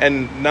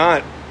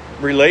not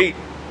relate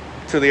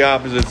to the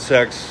opposite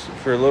sex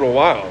for a little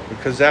while,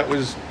 because that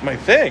was my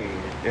thing,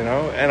 and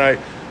I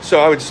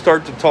would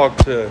start to talk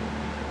to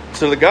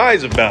the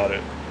guys about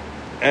it,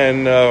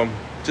 and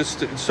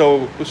just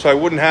so I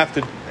wouldn't have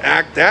to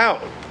act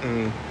out,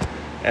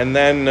 and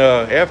then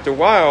after a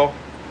while,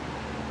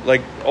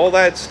 like, all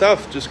that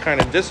stuff just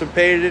kind of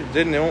dissipated. It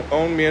didn't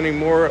own me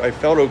anymore. I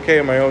felt okay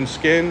in my own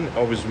skin.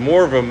 I was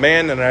more of a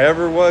man than I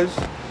ever was.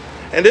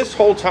 And this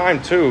whole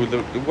time too,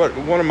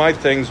 one of my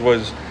things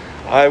was,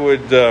 I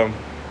would,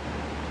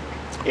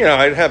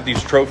 I'd have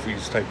these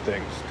trophies type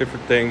things,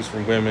 different things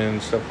from women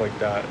and stuff like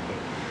that.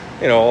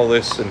 And, all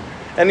this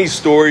and these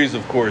stories,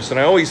 of course. And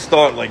I always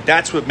thought, like,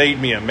 that's what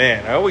made me a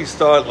man. I always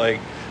thought, like,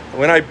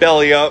 when I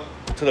belly up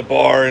to the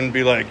bar and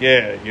be like,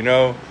 yeah,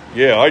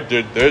 I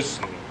did this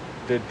and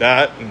did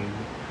that, and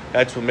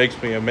that's what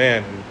makes me a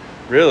man. And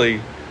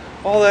really,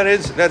 all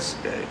that's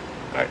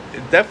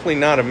definitely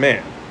not a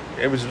man.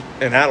 It was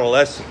an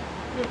adolescent.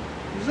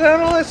 It was an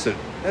adolescent.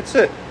 That's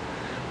it.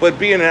 But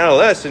being an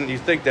adolescent, you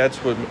think that's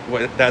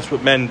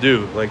what men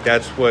do. Like,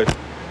 that's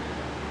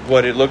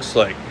what it looks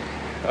like.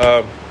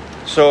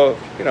 So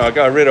I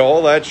got rid of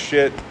all that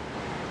shit,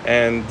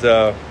 and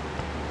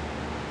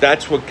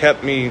that's what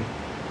kept me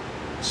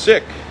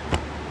sick,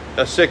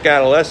 a sick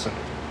adolescent,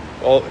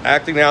 all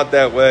acting out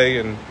that way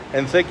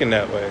and thinking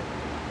that way.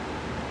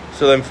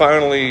 So then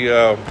finally,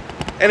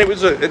 and it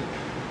was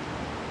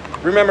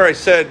remember I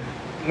said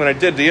when I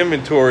did the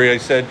inventory, I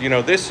said,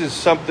 this is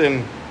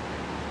something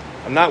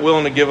I'm not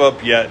willing to give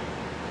up yet.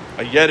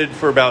 I yetted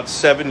for about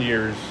 7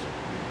 years.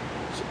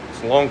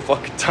 It's a long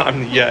fucking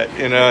time to yet,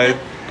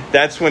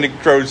 That's when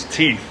it grows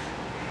teeth.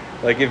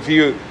 Like, if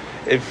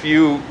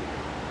you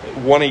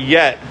want to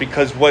yet,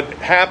 because what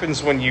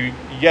happens when you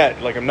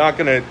yet, like, I'm not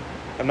gonna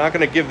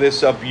give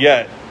this up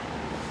yet.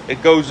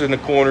 It goes in the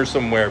corner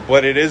somewhere,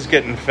 but it is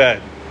getting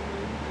fed.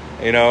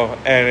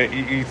 And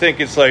you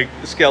think it's like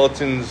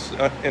skeletons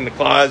in the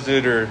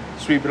closet or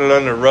sweeping it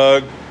under the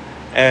rug.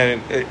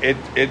 And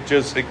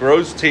it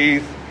grows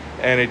teeth,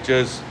 and it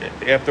just,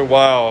 after a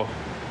while,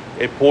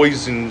 it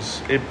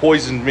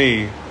poisoned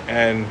me,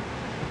 and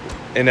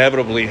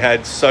inevitably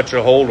had such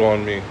a hold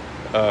on me.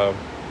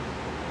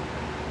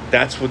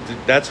 That's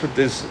what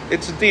this,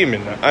 it's a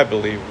demon, I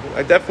believe.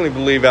 I definitely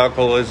believe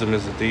alcoholism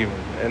is a demon,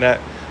 and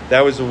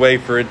that was a way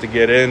for it to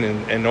get in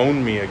and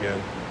own me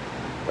again.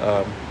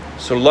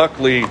 So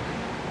luckily,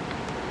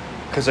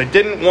 because I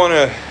didn't want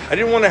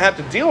to have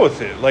to deal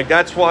with it. Like,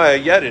 that's why I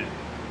yetted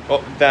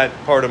that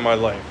part of my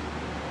life.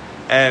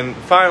 And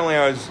finally,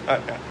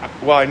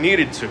 I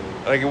needed to.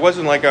 Like, it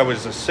wasn't like I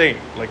was a saint.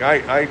 Like,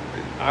 I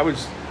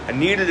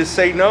needed to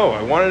say no.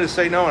 I wanted to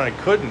say no, and I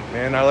couldn't,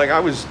 man. I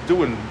was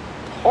doing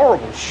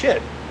horrible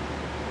shit.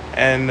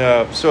 And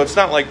so it's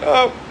not like,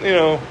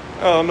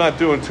 I'm not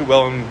doing too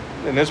well in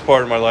this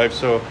part of my life,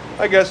 so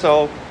I guess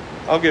I'll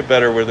get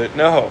better with it.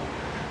 No,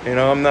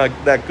 I'm not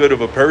that good of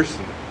a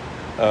person.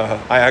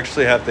 I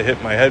actually have to hit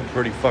my head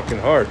pretty fucking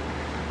hard.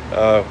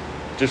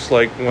 Just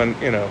like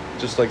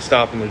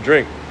stopping to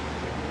drink.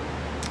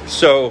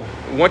 So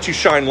once you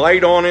shine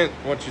light on it,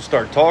 once you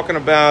start talking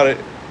about it,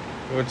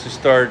 once you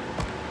start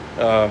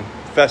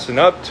fessing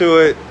up to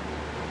it,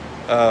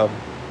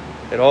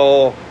 it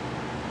all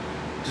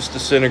just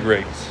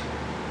disintegrates.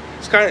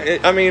 it's kind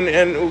of, I mean,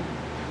 and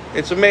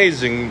it's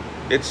amazing.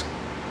 It's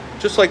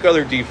just like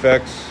other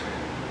defects.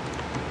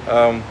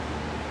 A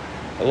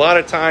lot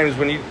of times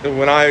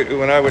when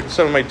I would,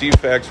 some of my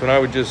defects, when I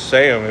would just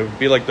say them, it would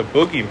be like the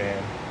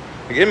boogeyman.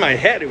 Like in my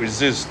head, it was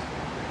this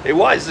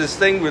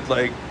thing with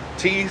like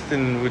teeth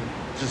and would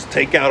just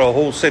take out a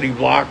whole city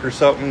block or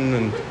something,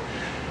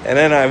 and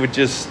then I would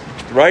just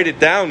write it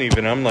down.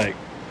 Even I'm like,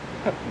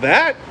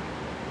 that,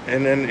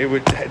 and then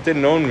it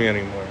didn't own me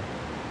anymore.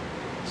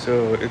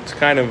 So it's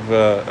kind of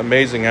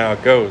amazing how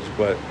it goes.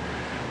 But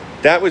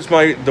that was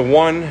the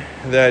one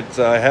that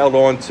I held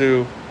on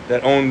to,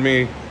 that owned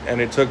me, and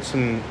it took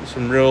some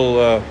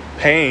real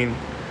pain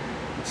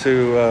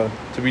to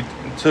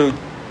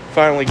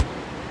finally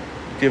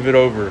give it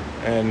over.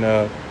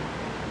 And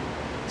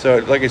so,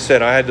 like I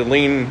said, I had to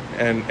lean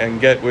and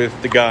get with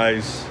the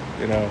guys.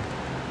 You know,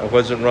 I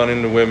wasn't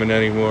running to women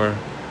anymore,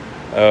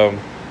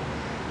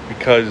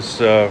 because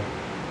I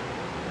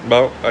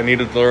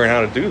needed to learn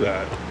how to do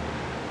that.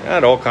 I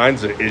had all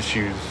kinds of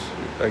issues.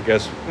 I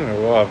guess, you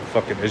know, well, I have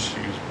fucking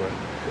issues, but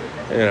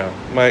you know,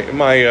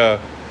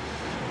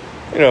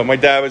 my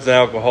dad was an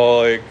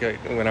alcoholic.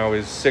 When I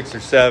was 6 or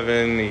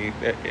 7,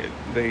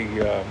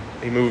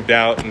 he moved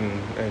out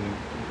and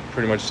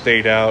pretty much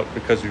stayed out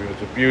because he was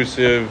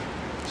abusive,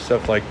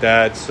 stuff like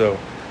that. So,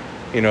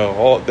 you know,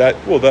 all that.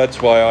 Well,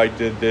 that's why I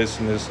did this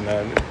and this and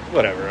that.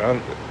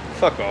 Whatever.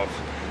 Fuck off.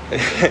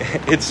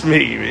 It's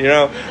me. You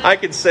know, I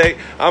could say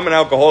I'm an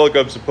alcoholic.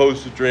 I'm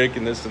supposed to drink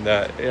and this and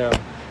that. You know,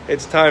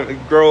 it's time to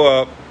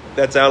grow up.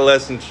 That's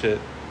adolescent shit,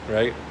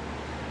 right?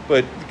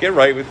 But get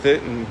right with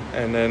it,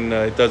 and then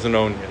it doesn't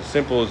own you.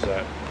 Simple as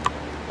that.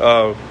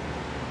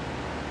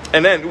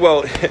 And then,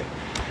 well,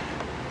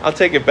 I'll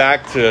take it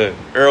back to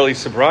early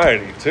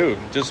sobriety too.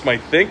 Just my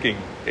thinking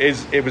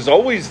it was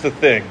always the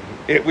thing.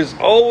 It was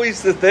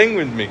always the thing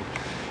with me.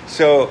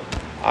 So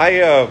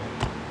I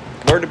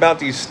learned about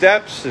these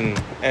steps, and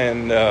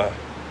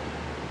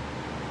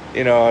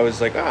you know, I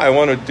was like, I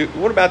want to do.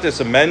 What about this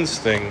amends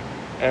thing?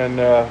 And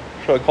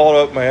so I called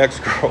up my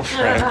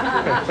ex-girlfriend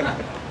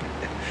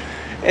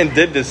and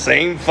did the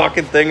same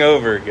fucking thing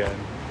over again.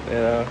 You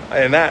know,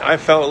 and that I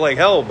felt like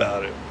hell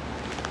about it.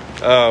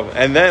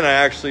 And then I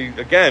actually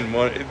again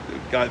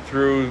got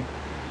through,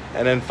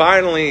 and then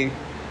finally,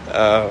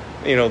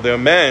 you know, the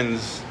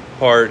amends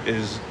part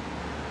is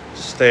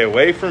stay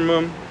away from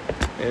them,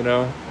 you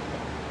know,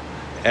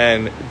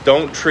 and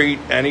don't treat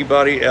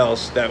anybody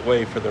else that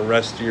way for the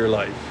rest of your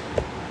life.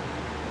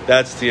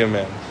 That's the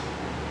amends,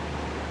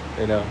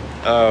 you know.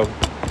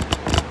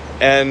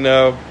 And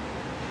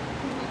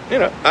you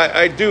know,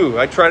 I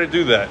try to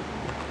do that.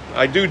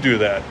 I do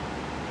that.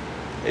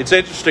 It's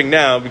interesting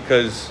now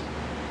because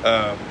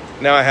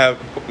now I have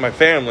my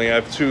family. I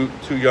have two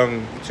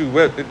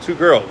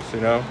girls,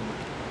 you know,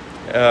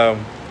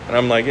 and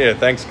I'm like, yeah,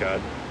 thanks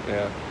God,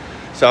 yeah.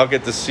 So I'll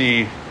get to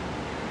see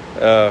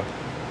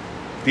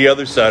the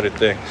other side of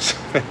things.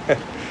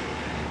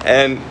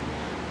 And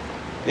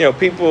you know,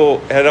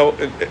 people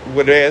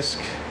would ask,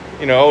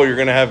 you know, oh, you're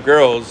gonna have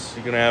girls,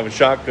 you're gonna have a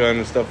shotgun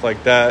and stuff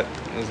like that.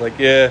 And I was like,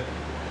 yeah.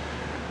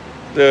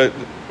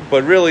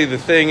 But really, the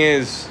thing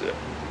is,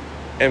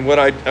 and what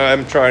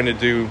I'm trying to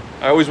do,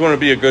 I always want to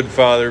be a good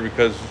father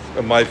because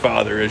of my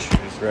father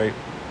issues, right?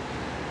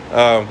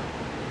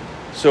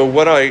 So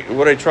what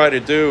I try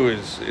to do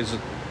is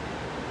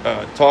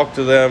talk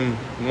to them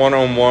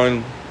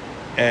one-on-one,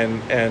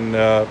 and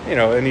you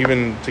know, and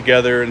even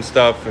together and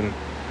stuff,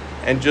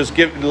 and just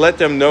let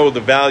them know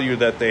the value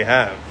that they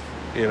have,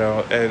 you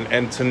know,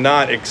 and to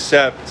not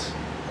accept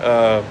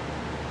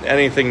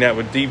anything that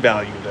would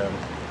devalue them.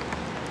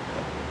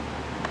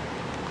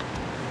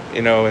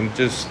 You know, and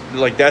just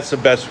like that's the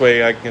best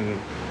way I can,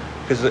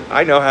 because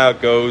I know how it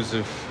goes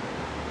if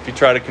you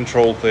try to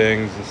control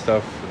things and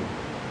stuff,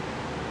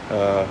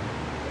 and,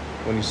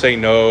 when you say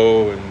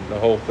no and the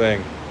whole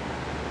thing.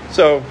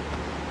 So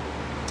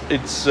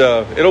it's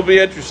it'll be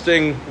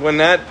interesting when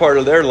that part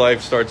of their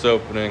life starts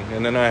opening,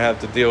 and then I have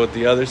to deal with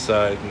the other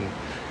side,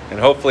 and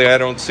hopefully I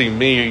don't see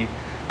me,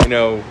 you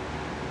know,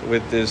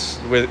 with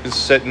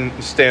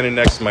standing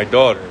next to my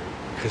daughter,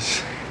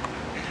 because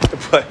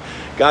but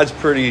God's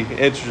pretty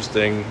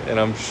interesting, and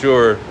I'm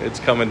sure it's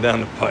coming down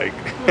the pike.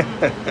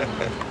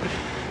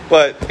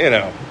 But, you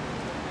know,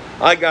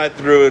 I got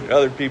through it.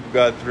 Other people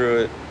got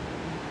through it.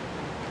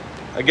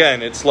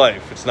 Again, it's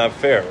life. It's not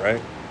fair,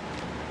 right?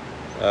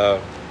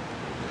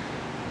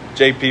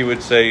 JP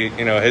would say,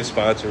 you know, his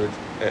sponsor,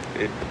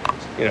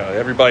 you know,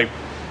 everybody,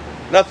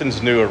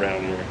 nothing's new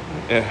around here.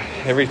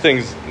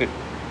 Everything's,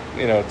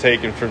 you know,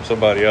 taken from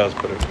somebody else.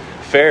 But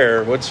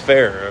fair, what's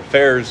fair?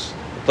 Fair's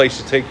place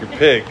to take your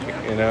pig,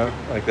 you know,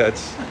 like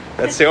that's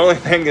the only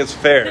thing that's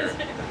fair.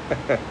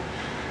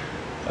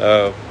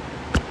 But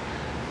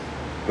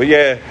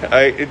yeah,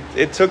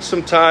 it took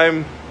some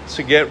time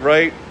to get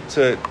right.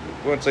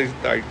 Once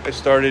I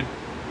started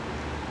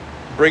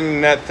bringing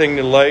that thing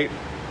to light,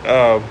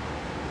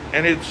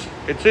 and it's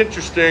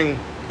interesting.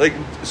 Like,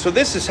 so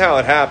this is how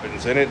it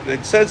happens, and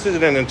it says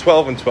it in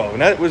 12 and 12,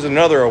 and that was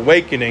another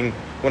awakening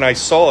when I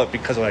saw it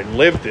because I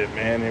lived it,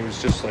 man. It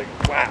was just like,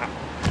 wow.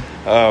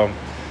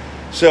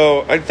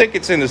 So I think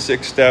it's in the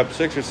 6th step,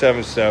 6th or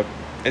 7th step.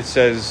 It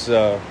says,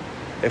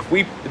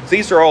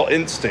 these are all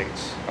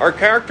instincts. Our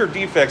character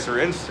defects are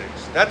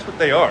instincts. That's what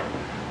they are.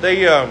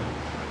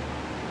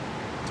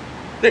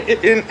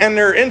 And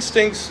they're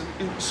instincts,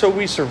 so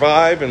we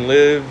survive and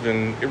live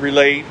and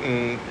relate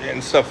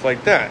and stuff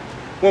like that.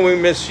 When we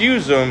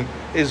misuse them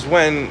is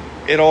when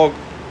it all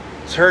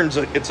turns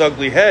its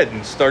ugly head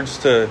and starts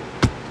to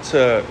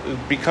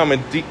become a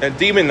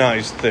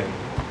demonized thing.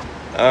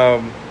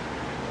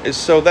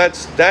 So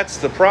that's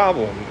the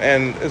problem.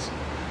 And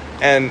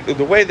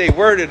the way they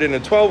word it in the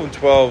 12 and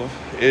 12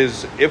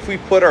 is, if we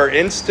put our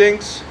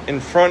instincts in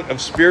front of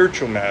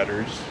spiritual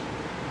matters,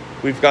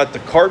 we've got the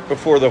cart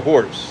before the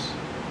horse.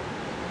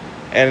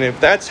 And if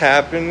that's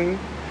happened,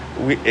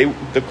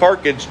 the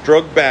cart gets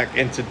dragged back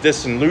into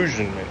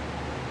disillusionment.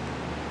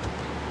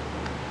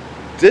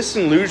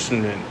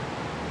 Disillusionment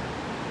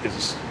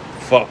is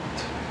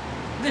fucked.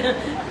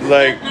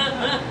 Like,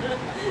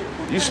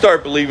 you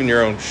start believing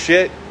your own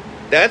shit.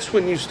 That's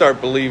when you start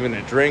believing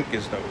a drink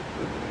is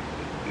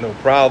no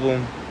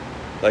problem.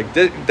 Like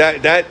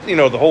that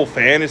the whole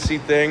fantasy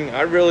thing.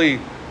 I really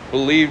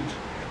believed,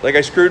 like,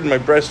 I screwed my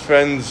best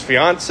friend's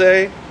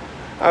fiance.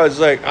 I was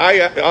like,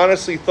 I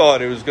honestly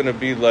thought it was gonna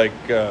be like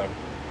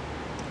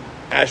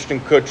Ashton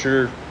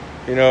Kutcher,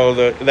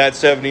 that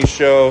 70s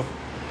show.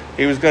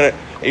 He was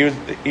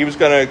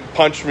gonna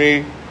punch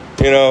me,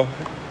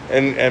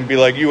 and be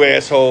like, you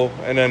asshole,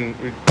 and then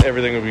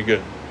everything would be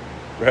good,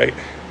 right?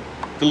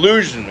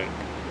 Delusionment.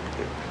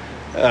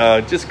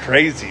 Just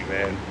crazy,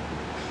 man.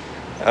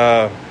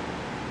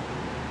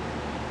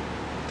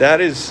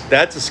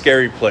 That's a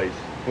scary place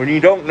when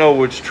you don't know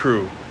what's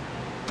true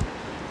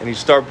and you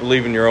start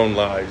believing your own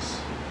lies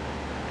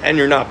and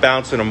you're not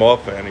bouncing them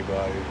off of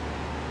anybody.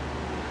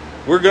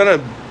 We're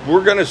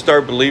gonna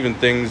start believing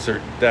things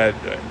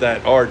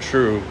that are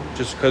true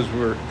just because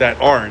we're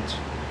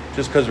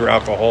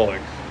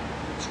alcoholics.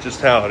 It's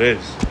just how it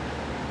is.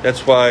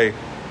 That's why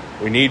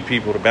we need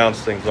people to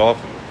bounce things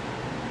off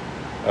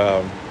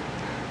of.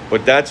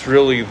 But that's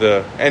really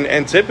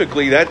and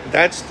typically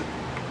that's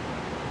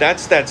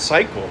that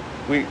cycle.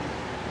 We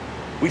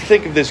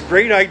think of this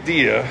great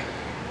idea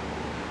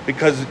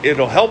because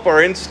it'll help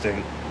our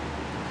instinct,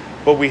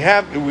 but we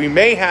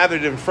may have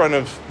it in front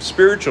of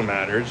spiritual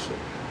matters,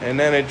 and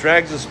then it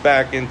drags us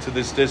back into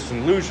this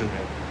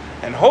disillusionment.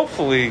 And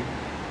hopefully,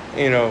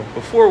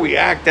 before we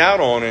act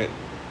out on it,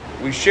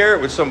 we share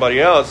it with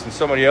somebody else, and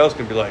somebody else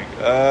can be like,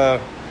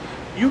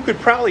 you could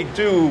probably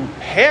do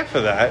half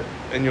of that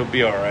and you'll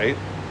be all right,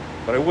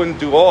 but I wouldn't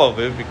do all of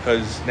it,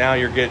 because now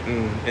you're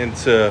getting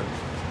into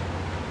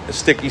a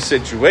sticky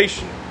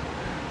situation.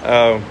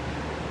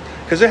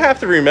 Because I have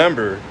to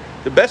remember,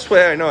 the best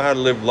way I know how to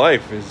live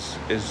life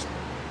is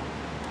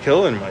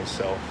killing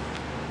myself.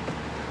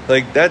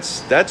 Like,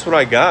 that's what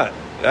I got.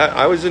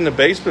 I was in the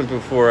basement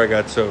before I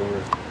got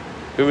sober.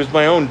 It was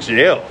my own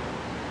jail.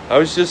 I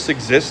was just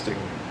existing.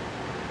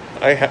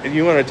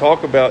 You want to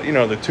talk about,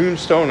 the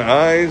tombstone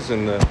eyes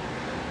and the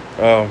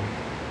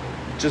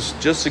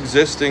just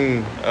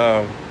existing,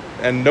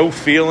 and no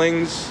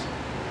feelings,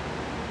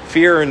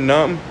 fear and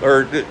numb,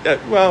 or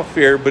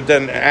fear, but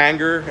then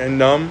anger and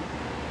numb.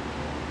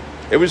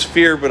 It was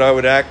fear, but I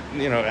would act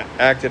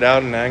it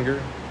out in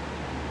anger.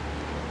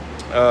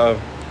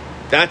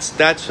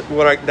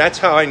 That's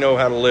how I know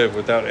how to live,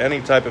 without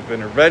any type of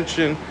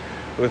intervention,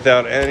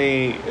 without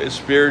any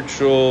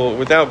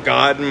without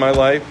God in my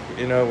life,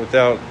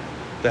 without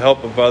the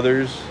help of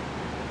others.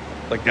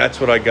 Like, that's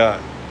what I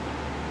got.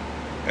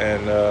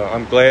 And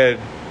I'm glad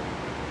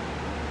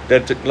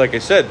that, like I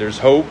said, there's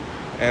hope,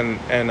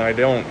 and I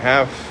don't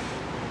have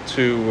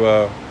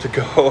to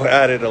go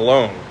at it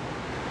alone.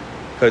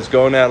 Because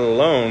going at it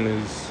alone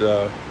is,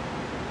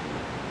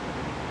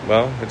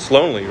 it's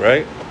lonely,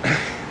 right?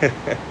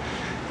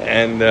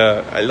 And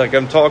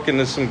I'm talking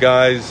to some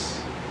guys.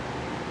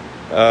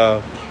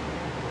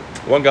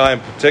 One guy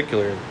in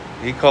particular,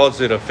 he calls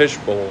it a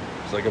fishbowl.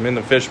 It's like, I'm in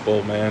the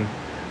fishbowl, man.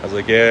 I was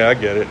like, yeah, I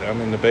get it. I'm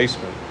in the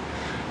basement.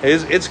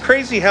 It's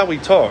crazy how we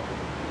talk.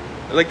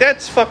 Like,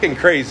 that's fucking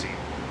crazy.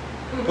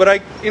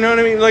 But you know what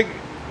I mean? Like,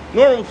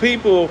 normal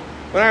people,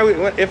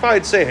 if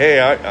I'd say, hey,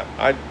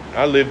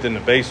 I lived in the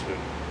basement.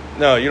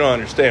 No, you don't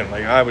understand.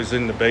 Like, I was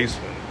in the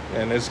basement,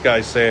 and this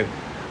guy's saying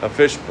a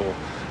fishbowl.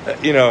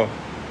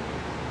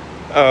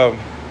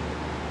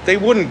 They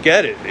wouldn't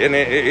get it, and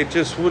it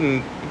just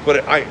wouldn't.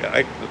 But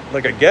I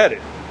get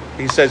it.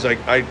 He says,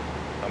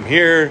 I'm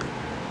here,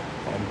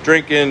 I'm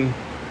drinking.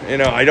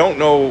 I don't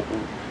know.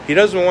 He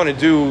doesn't want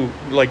to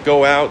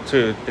go out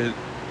to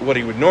what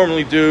he would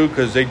normally do,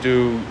 because they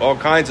do all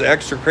kinds of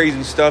extra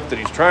crazy stuff that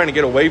he's trying to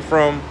get away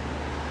from.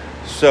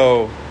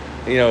 So,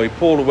 he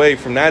pulled away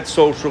from that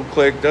social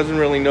clique, doesn't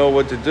really know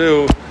what to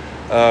do.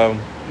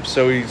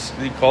 So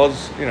he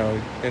calls,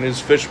 in his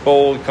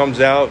fishbowl, he comes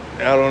out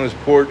on his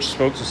porch,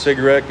 smokes a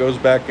cigarette, goes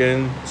back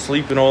in,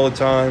 sleeping all the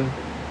time.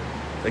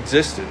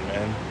 Existing,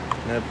 man,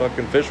 in that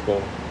fucking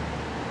fishbowl.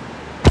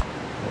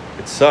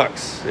 It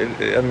sucks.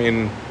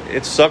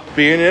 it sucked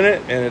being in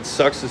it, and it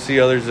sucks to see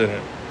others in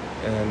it.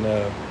 And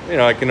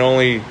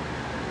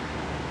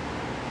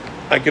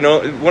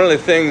one of the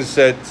things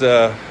that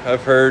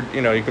I've heard,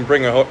 you can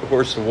bring a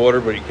horse to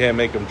water, but you can't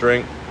make them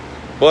drink.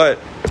 But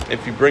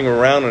if you bring them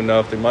around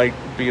enough, they might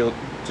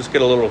just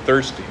get a little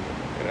thirsty.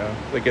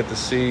 They get to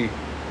see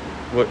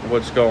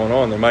what's going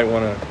on. They might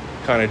want to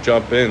kind of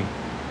jump in.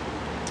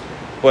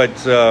 But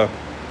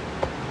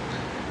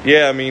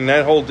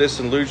that whole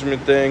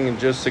disillusionment thing and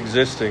just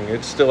existing,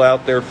 it's still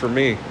out there for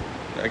me.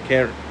 I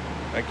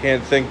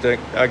can't think that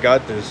I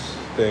got this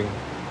thing.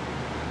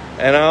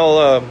 And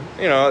I'll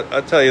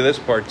tell you this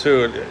part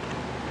too.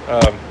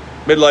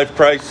 Midlife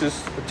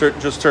crisis.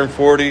 Just turned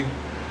 40.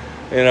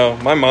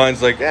 My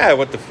mind's like,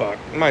 what the fuck?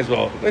 Might as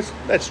well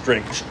let's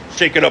drink,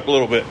 shake it up a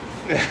little bit,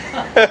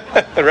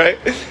 right?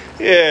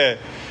 Yeah,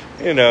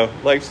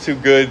 life's too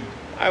good.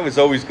 I was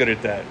always good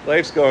at that.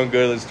 Life's going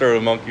good. Let's throw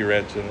a monkey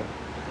wrench in it.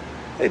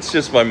 It's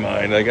just my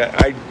mind. Like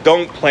I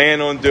don't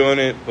plan on doing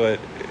it, but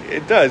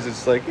it does.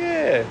 It's like,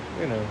 I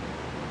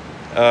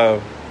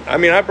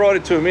brought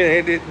it to a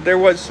meeting. There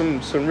was some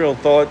real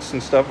thoughts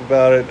and stuff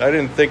about it. I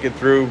didn't think it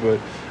through,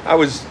 but I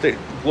was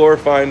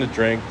glorifying the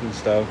drink and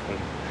stuff.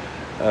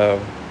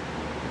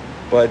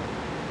 But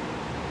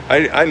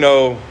I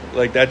know,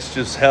 like, that's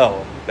just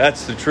hell.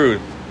 That's the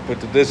truth. But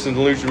the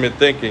disillusionment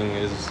thinking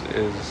is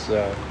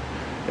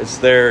it's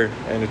there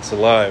and it's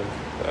alive.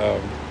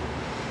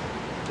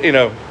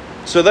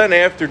 So then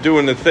after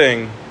doing the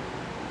thing,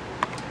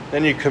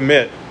 then you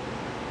commit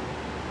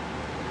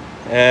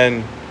and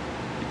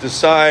you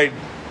decide,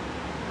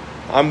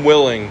 I'm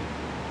willing.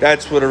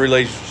 That's what a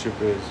relationship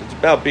is. It's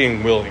about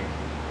being willing.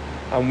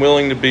 I'm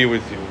willing to be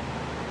with you.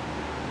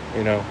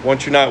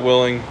 Once you're not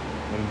willing,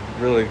 then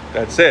really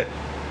that's it.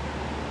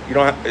 You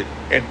don't have,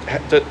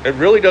 it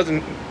really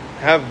doesn't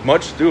have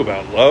much to do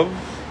about love,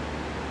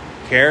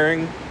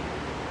 caring.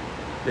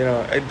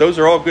 Those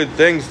are all good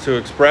things to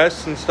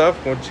express and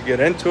stuff. Once you get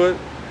into it,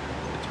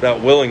 it's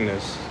about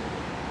willingness.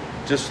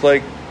 Just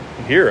like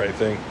here, I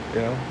think,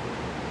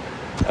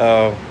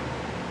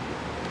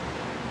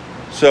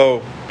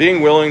 So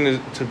being willing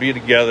to be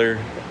together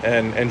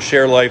and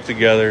share life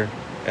together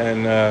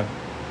and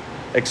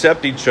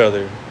accept each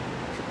other,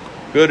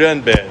 good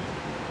and bad.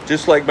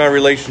 Just like my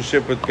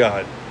relationship with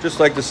God. Just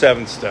like the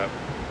 7th step,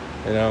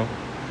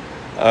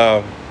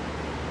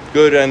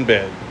 good and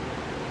bad.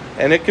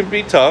 And it can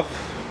be tough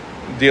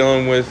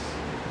dealing with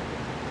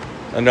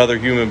another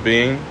human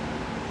being,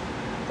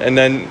 and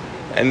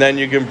then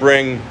you can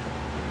bring,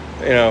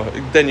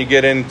 then you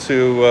get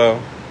into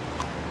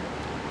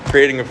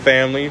creating a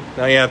family.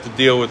 Now you have to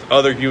deal with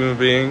other human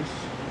beings,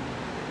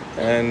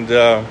 and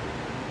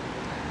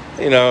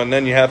and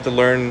then you have to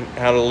learn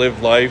how to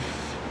live life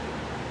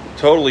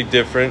totally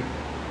different,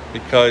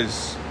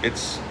 because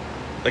it's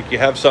like you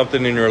have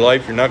something in your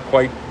life you're not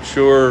quite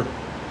sure,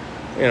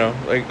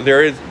 like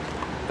there is.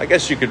 I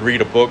guess you could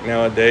read a book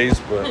nowadays,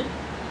 but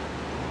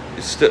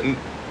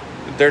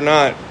they're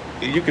not.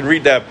 You can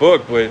read that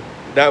book, but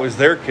that was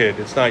their kid.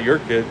 It's not your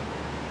kid.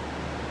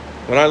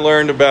 When I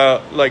learned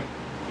about, like,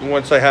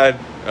 once I had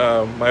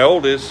my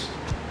oldest,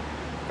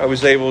 I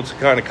was able to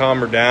kind of calm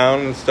her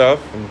down and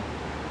stuff,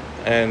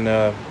 and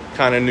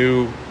kind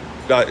of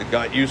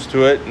got used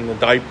to it, and the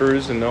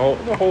diapers and the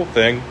whole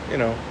thing,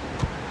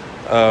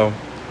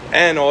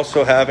 and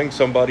also having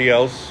somebody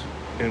else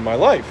in my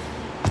life.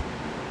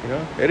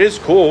 It is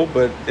cool,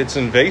 but it's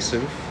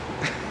invasive.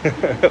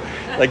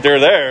 Like, they're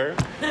there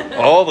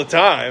all the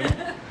time.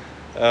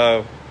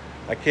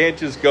 I can't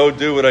just go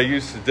do what I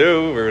used to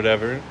do or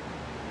whatever.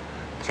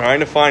 Trying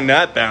to find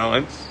that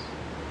balance.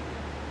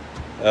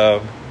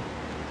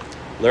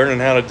 Learning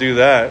how to do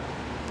that.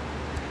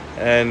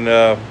 And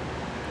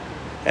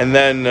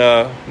then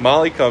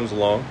Molly comes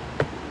along,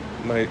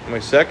 my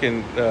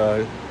second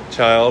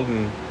child,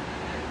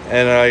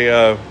 and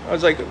I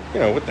was like,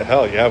 what the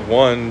hell? You have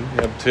one,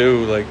 you have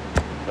two, like,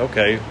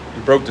 okay,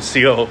 you broke the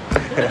seal.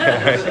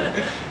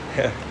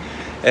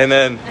 And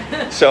then,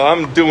 so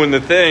I'm doing the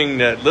thing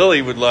that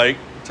Lily would like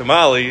to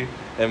Molly,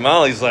 and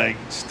Molly's like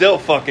still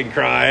fucking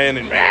crying,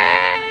 and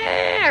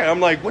I'm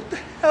like, what the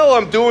hell?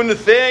 I'm doing the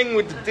thing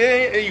with the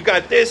thing. You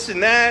got this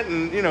and that,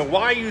 and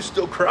why are you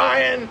still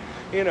crying?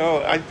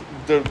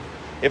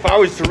 If I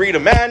was to read a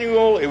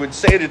manual, it would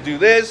say to do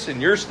this,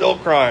 and you're still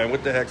crying.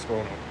 What the heck's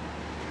going on?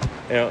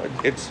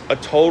 It's a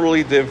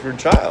totally different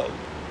child.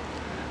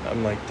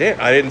 I'm like, damn,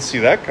 I didn't see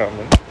that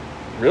coming.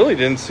 Really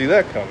didn't see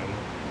that coming.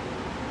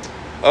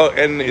 Oh,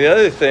 and the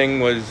other thing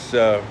was,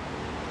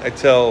 I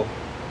tell,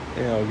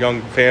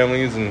 young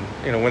families, and,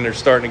 when they're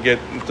starting to get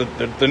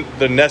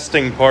the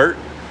nesting part,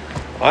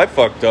 I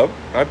fucked up.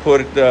 I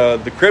put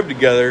the crib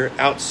together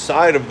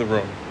outside of the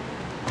room.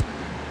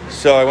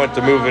 So I went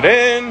to move it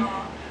in,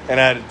 and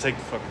I had to take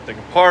the fucking thing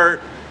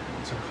apart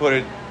to put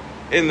it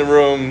in the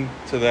room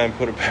to then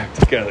put it back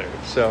together.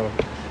 So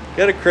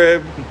get a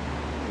crib,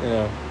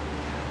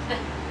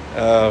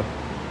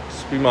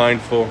 just be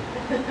mindful.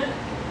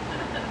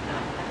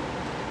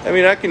 I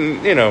mean, I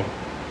can,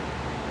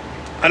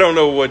 I don't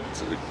know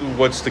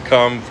what's to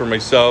come for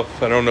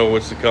myself. I don't know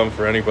what's to come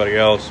for anybody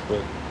else.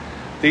 But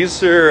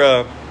these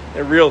are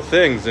they're real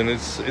things, and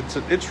it's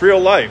real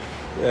life,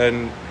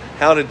 and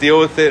how to deal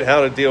with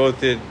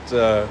it,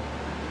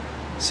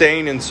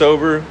 sane and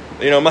sober.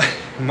 You know,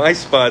 my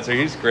sponsor,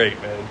 he's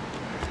great, man.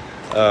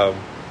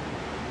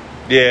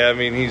 Yeah, I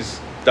mean,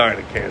 he's dying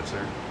of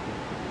cancer.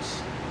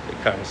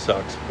 It kind of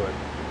sucks, but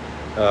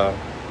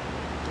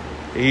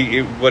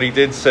what he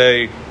did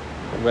say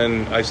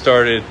when I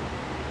started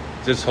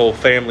this whole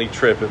family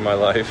trip in my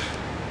life,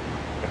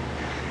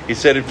 he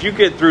said, if you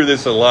get through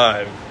this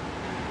alive,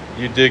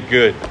 you did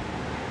good.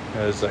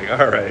 I was like,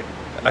 all right,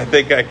 I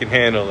think I can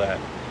handle that.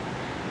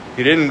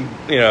 He didn't,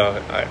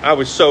 I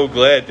was so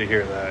glad to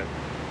hear that.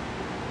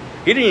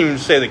 He didn't even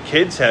say the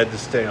kids had to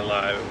stay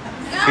alive.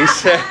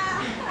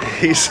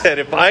 He said,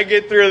 if I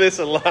get through this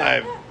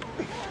alive,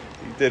 you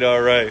did all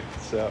right.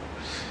 So,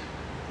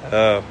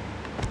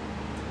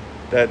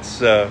 that's,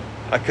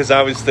 because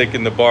I was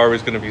thinking the bar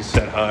was going to be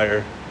set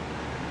higher.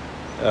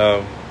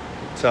 So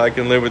I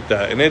can live with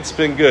that. And it's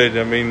been good.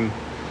 I mean,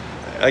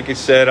 like I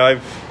said,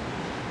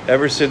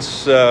 ever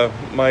since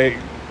my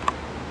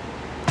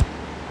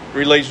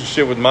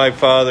relationship with my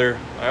father,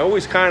 I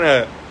always kind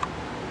of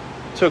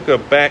took a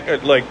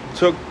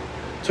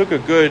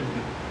good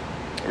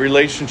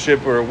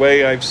relationship or a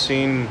way I've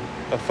seen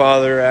a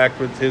father act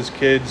with his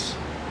kids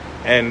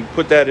and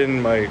put that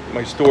in my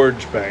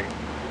storage bank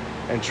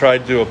and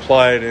tried to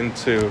apply it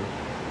into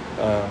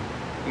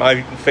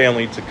my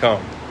family to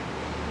come.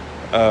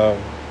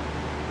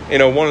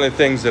 One of the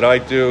things that I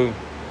do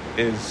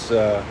is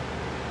I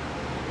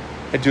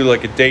do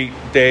like a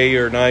day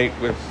or night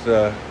with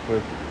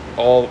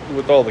all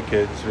the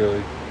kids, really.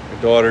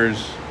 My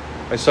daughters,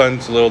 my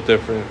son's a little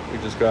different. We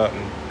just go out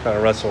and kind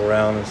of wrestle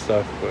around and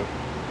stuff. But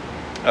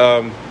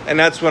and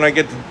that's when I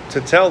get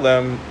to tell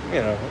them,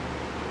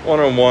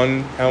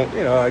 one-on-one, how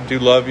I do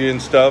love you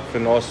and stuff,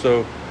 and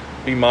also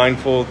be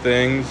mindful of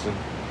things,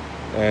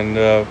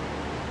 and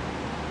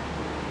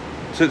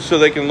so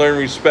they can learn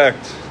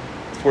respect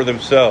for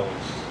themselves,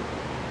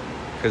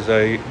 because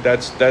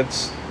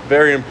that's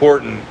very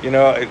important.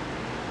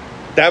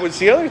 That was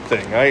the other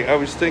thing. I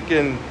was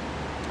thinking,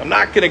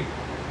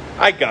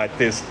 I got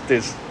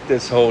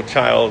this whole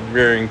child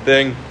rearing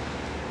thing.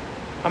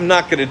 I'm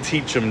not going to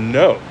teach them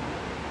no.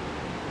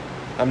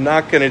 I'm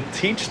not going to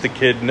teach the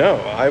kid no.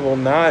 I will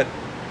not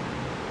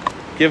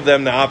give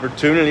them the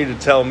opportunity to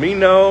tell me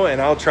no,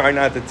 and I'll try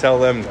not to tell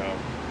them no.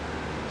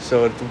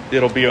 So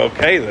it'll be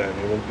okay then.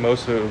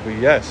 Most of it will be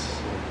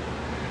yes.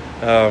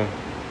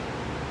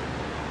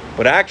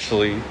 But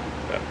actually,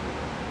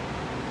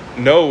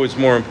 no is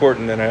more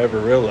important than I ever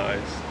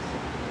realized.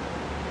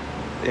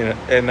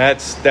 And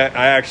that's that.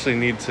 I actually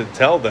need to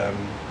tell them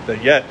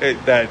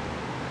that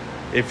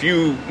if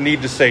you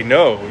need to say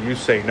no, you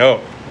say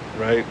no,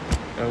 right?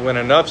 And when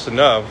enough's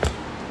enough,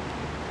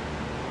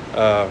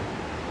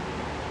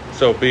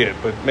 so be it.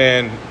 But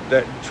man,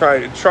 that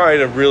try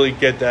to really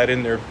get that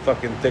in their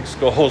fucking thick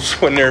skulls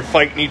when they're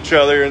fighting each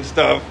other and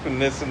stuff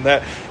and this and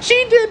that.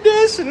 She did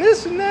this and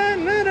this and that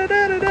and da da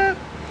da da da.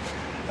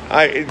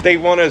 They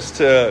want us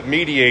to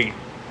mediate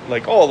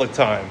like all the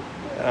time.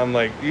 And I'm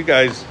like, you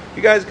guys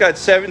got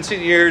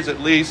 17 years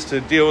at least to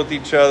deal with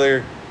each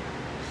other.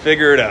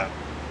 Figure it out.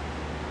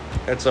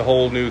 That's a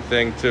whole new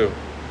thing too.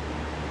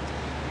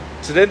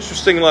 It's an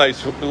interesting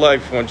life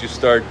once you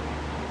start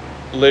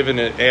living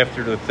it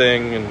after the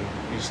thing and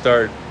you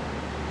start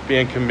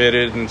being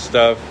committed and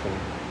stuff.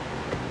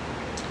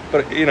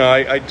 But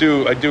I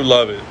do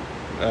love it.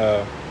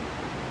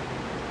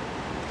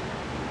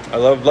 I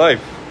love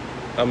life.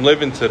 I'm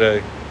living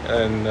today,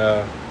 and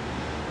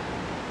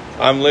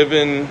I'm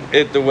living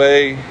it the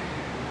way,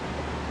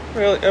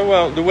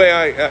 the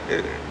way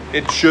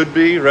it should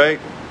be, right?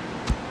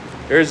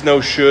 There is no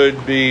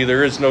should be,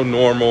 there is no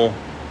normal,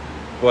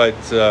 but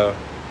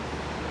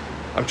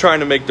I'm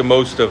trying to make the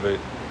most of it,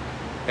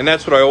 and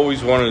that's what I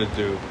always wanted to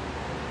do.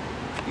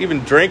 Even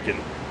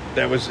drinking,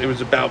 it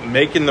was about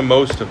making the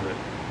most of it,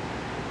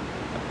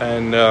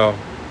 and the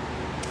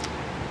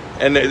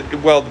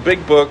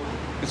big book.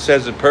 It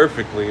says it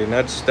perfectly, and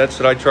that's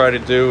what I try to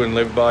do and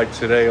live by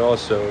today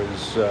also,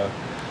 is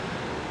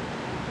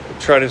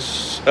try to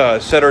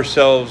set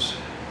ourselves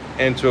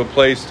into a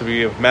place to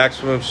be of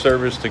maximum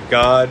service to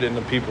God and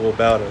the people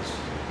about us.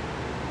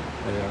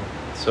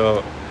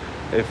 So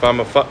if I'm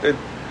a father,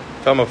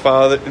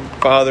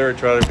 I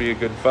try to be a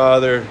good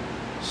father,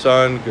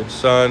 good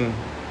son,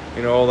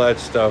 all that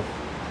stuff.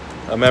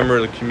 A member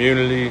of the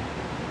community,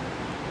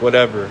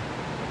 whatever.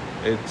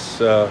 It's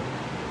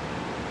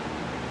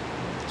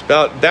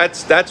about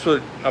that's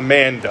what a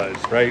man does,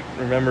 right?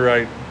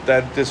 Remember,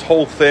 that this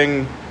whole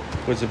thing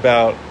was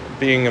about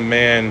being a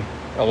man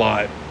a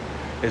lot.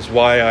 Is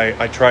why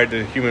I tried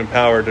the human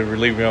power to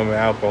relieve me of my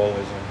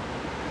alcoholism,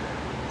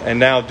 and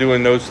now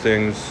doing those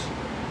things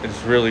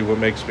is really what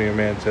makes me a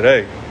man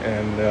today,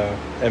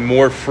 and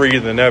more free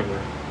than ever.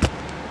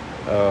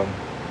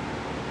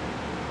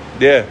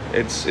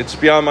 It's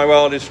beyond my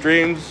wildest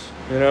dreams.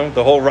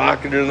 The whole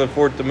rocket in the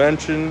fourth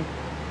dimension.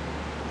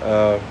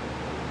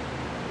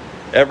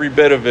 every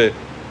bit of it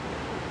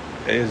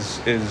is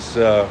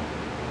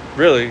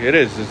really, it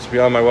is. It's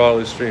beyond my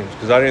wildest dreams,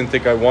 because I didn't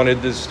think I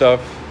wanted this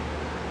stuff.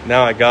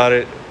 Now I got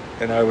it,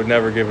 and I would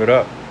never give it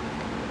up.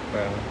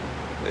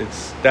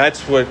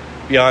 That's what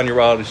beyond your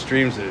wildest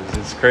dreams is.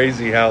 It's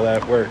crazy how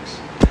that works.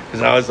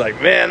 Because I was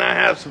like, man, I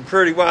have some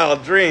pretty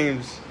wild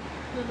dreams.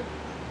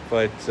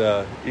 But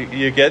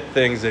you get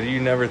things that you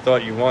never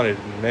thought you wanted.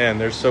 And man,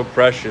 they're so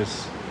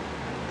precious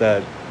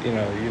that,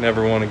 you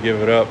never want to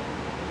give it up.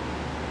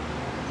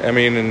 I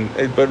mean,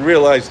 but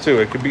realize too,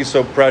 it could be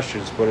so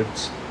precious,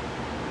 but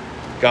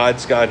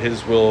God's got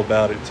his will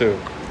about it too.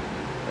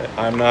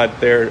 I'm not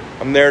there.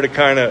 I'm there to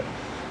kind of,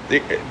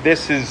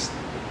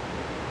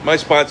 my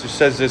sponsor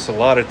says this a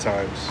lot of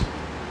times,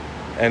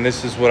 and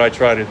this is what I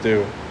try to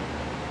do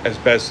as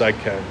best I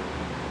can.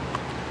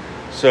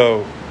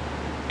 So,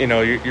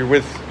 you're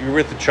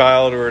with a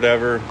child or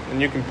whatever,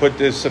 and you can put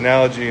this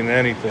analogy in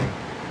anything.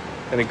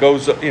 And it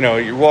goes,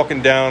 you're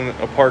walking down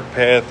a park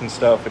path and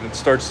stuff, and it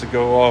starts to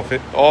go off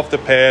the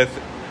path,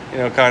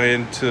 kind of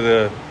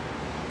into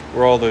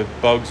where all the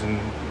bugs and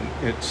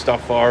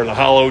stuff are, the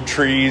hollow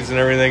trees and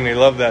everything. They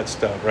love that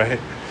stuff, right?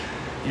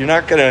 You're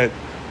not going to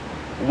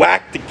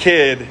whack the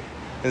kid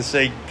and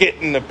say, get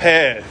in the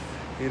path.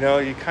 You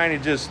kind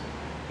of just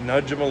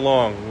nudge them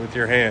along with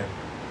your hand,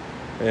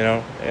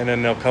 and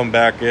then they'll come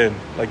back in.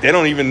 Like, they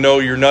don't even know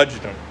you're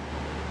nudging them.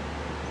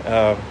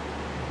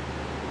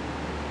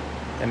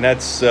 And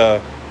that's,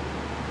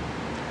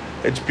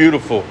 it's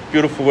beautiful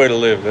way to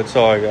live. That's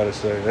all I got to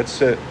say.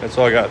 That's it. That's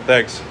all I got.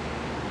 Thanks.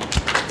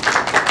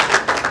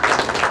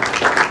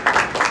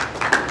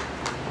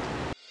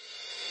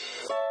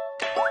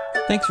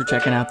 Thanks for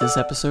checking out this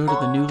episode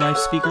of the New Life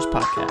Speakers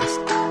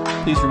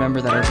Podcast. Please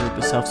remember that our group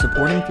is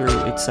self-supporting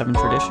through its 7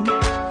 tradition.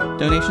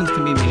 Donations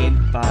can be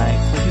made by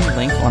clicking the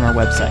link on our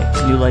website,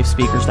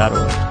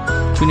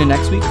 newlifespeakers.org. Tune in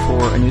next week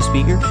for a new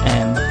speaker,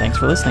 and thanks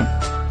for listening.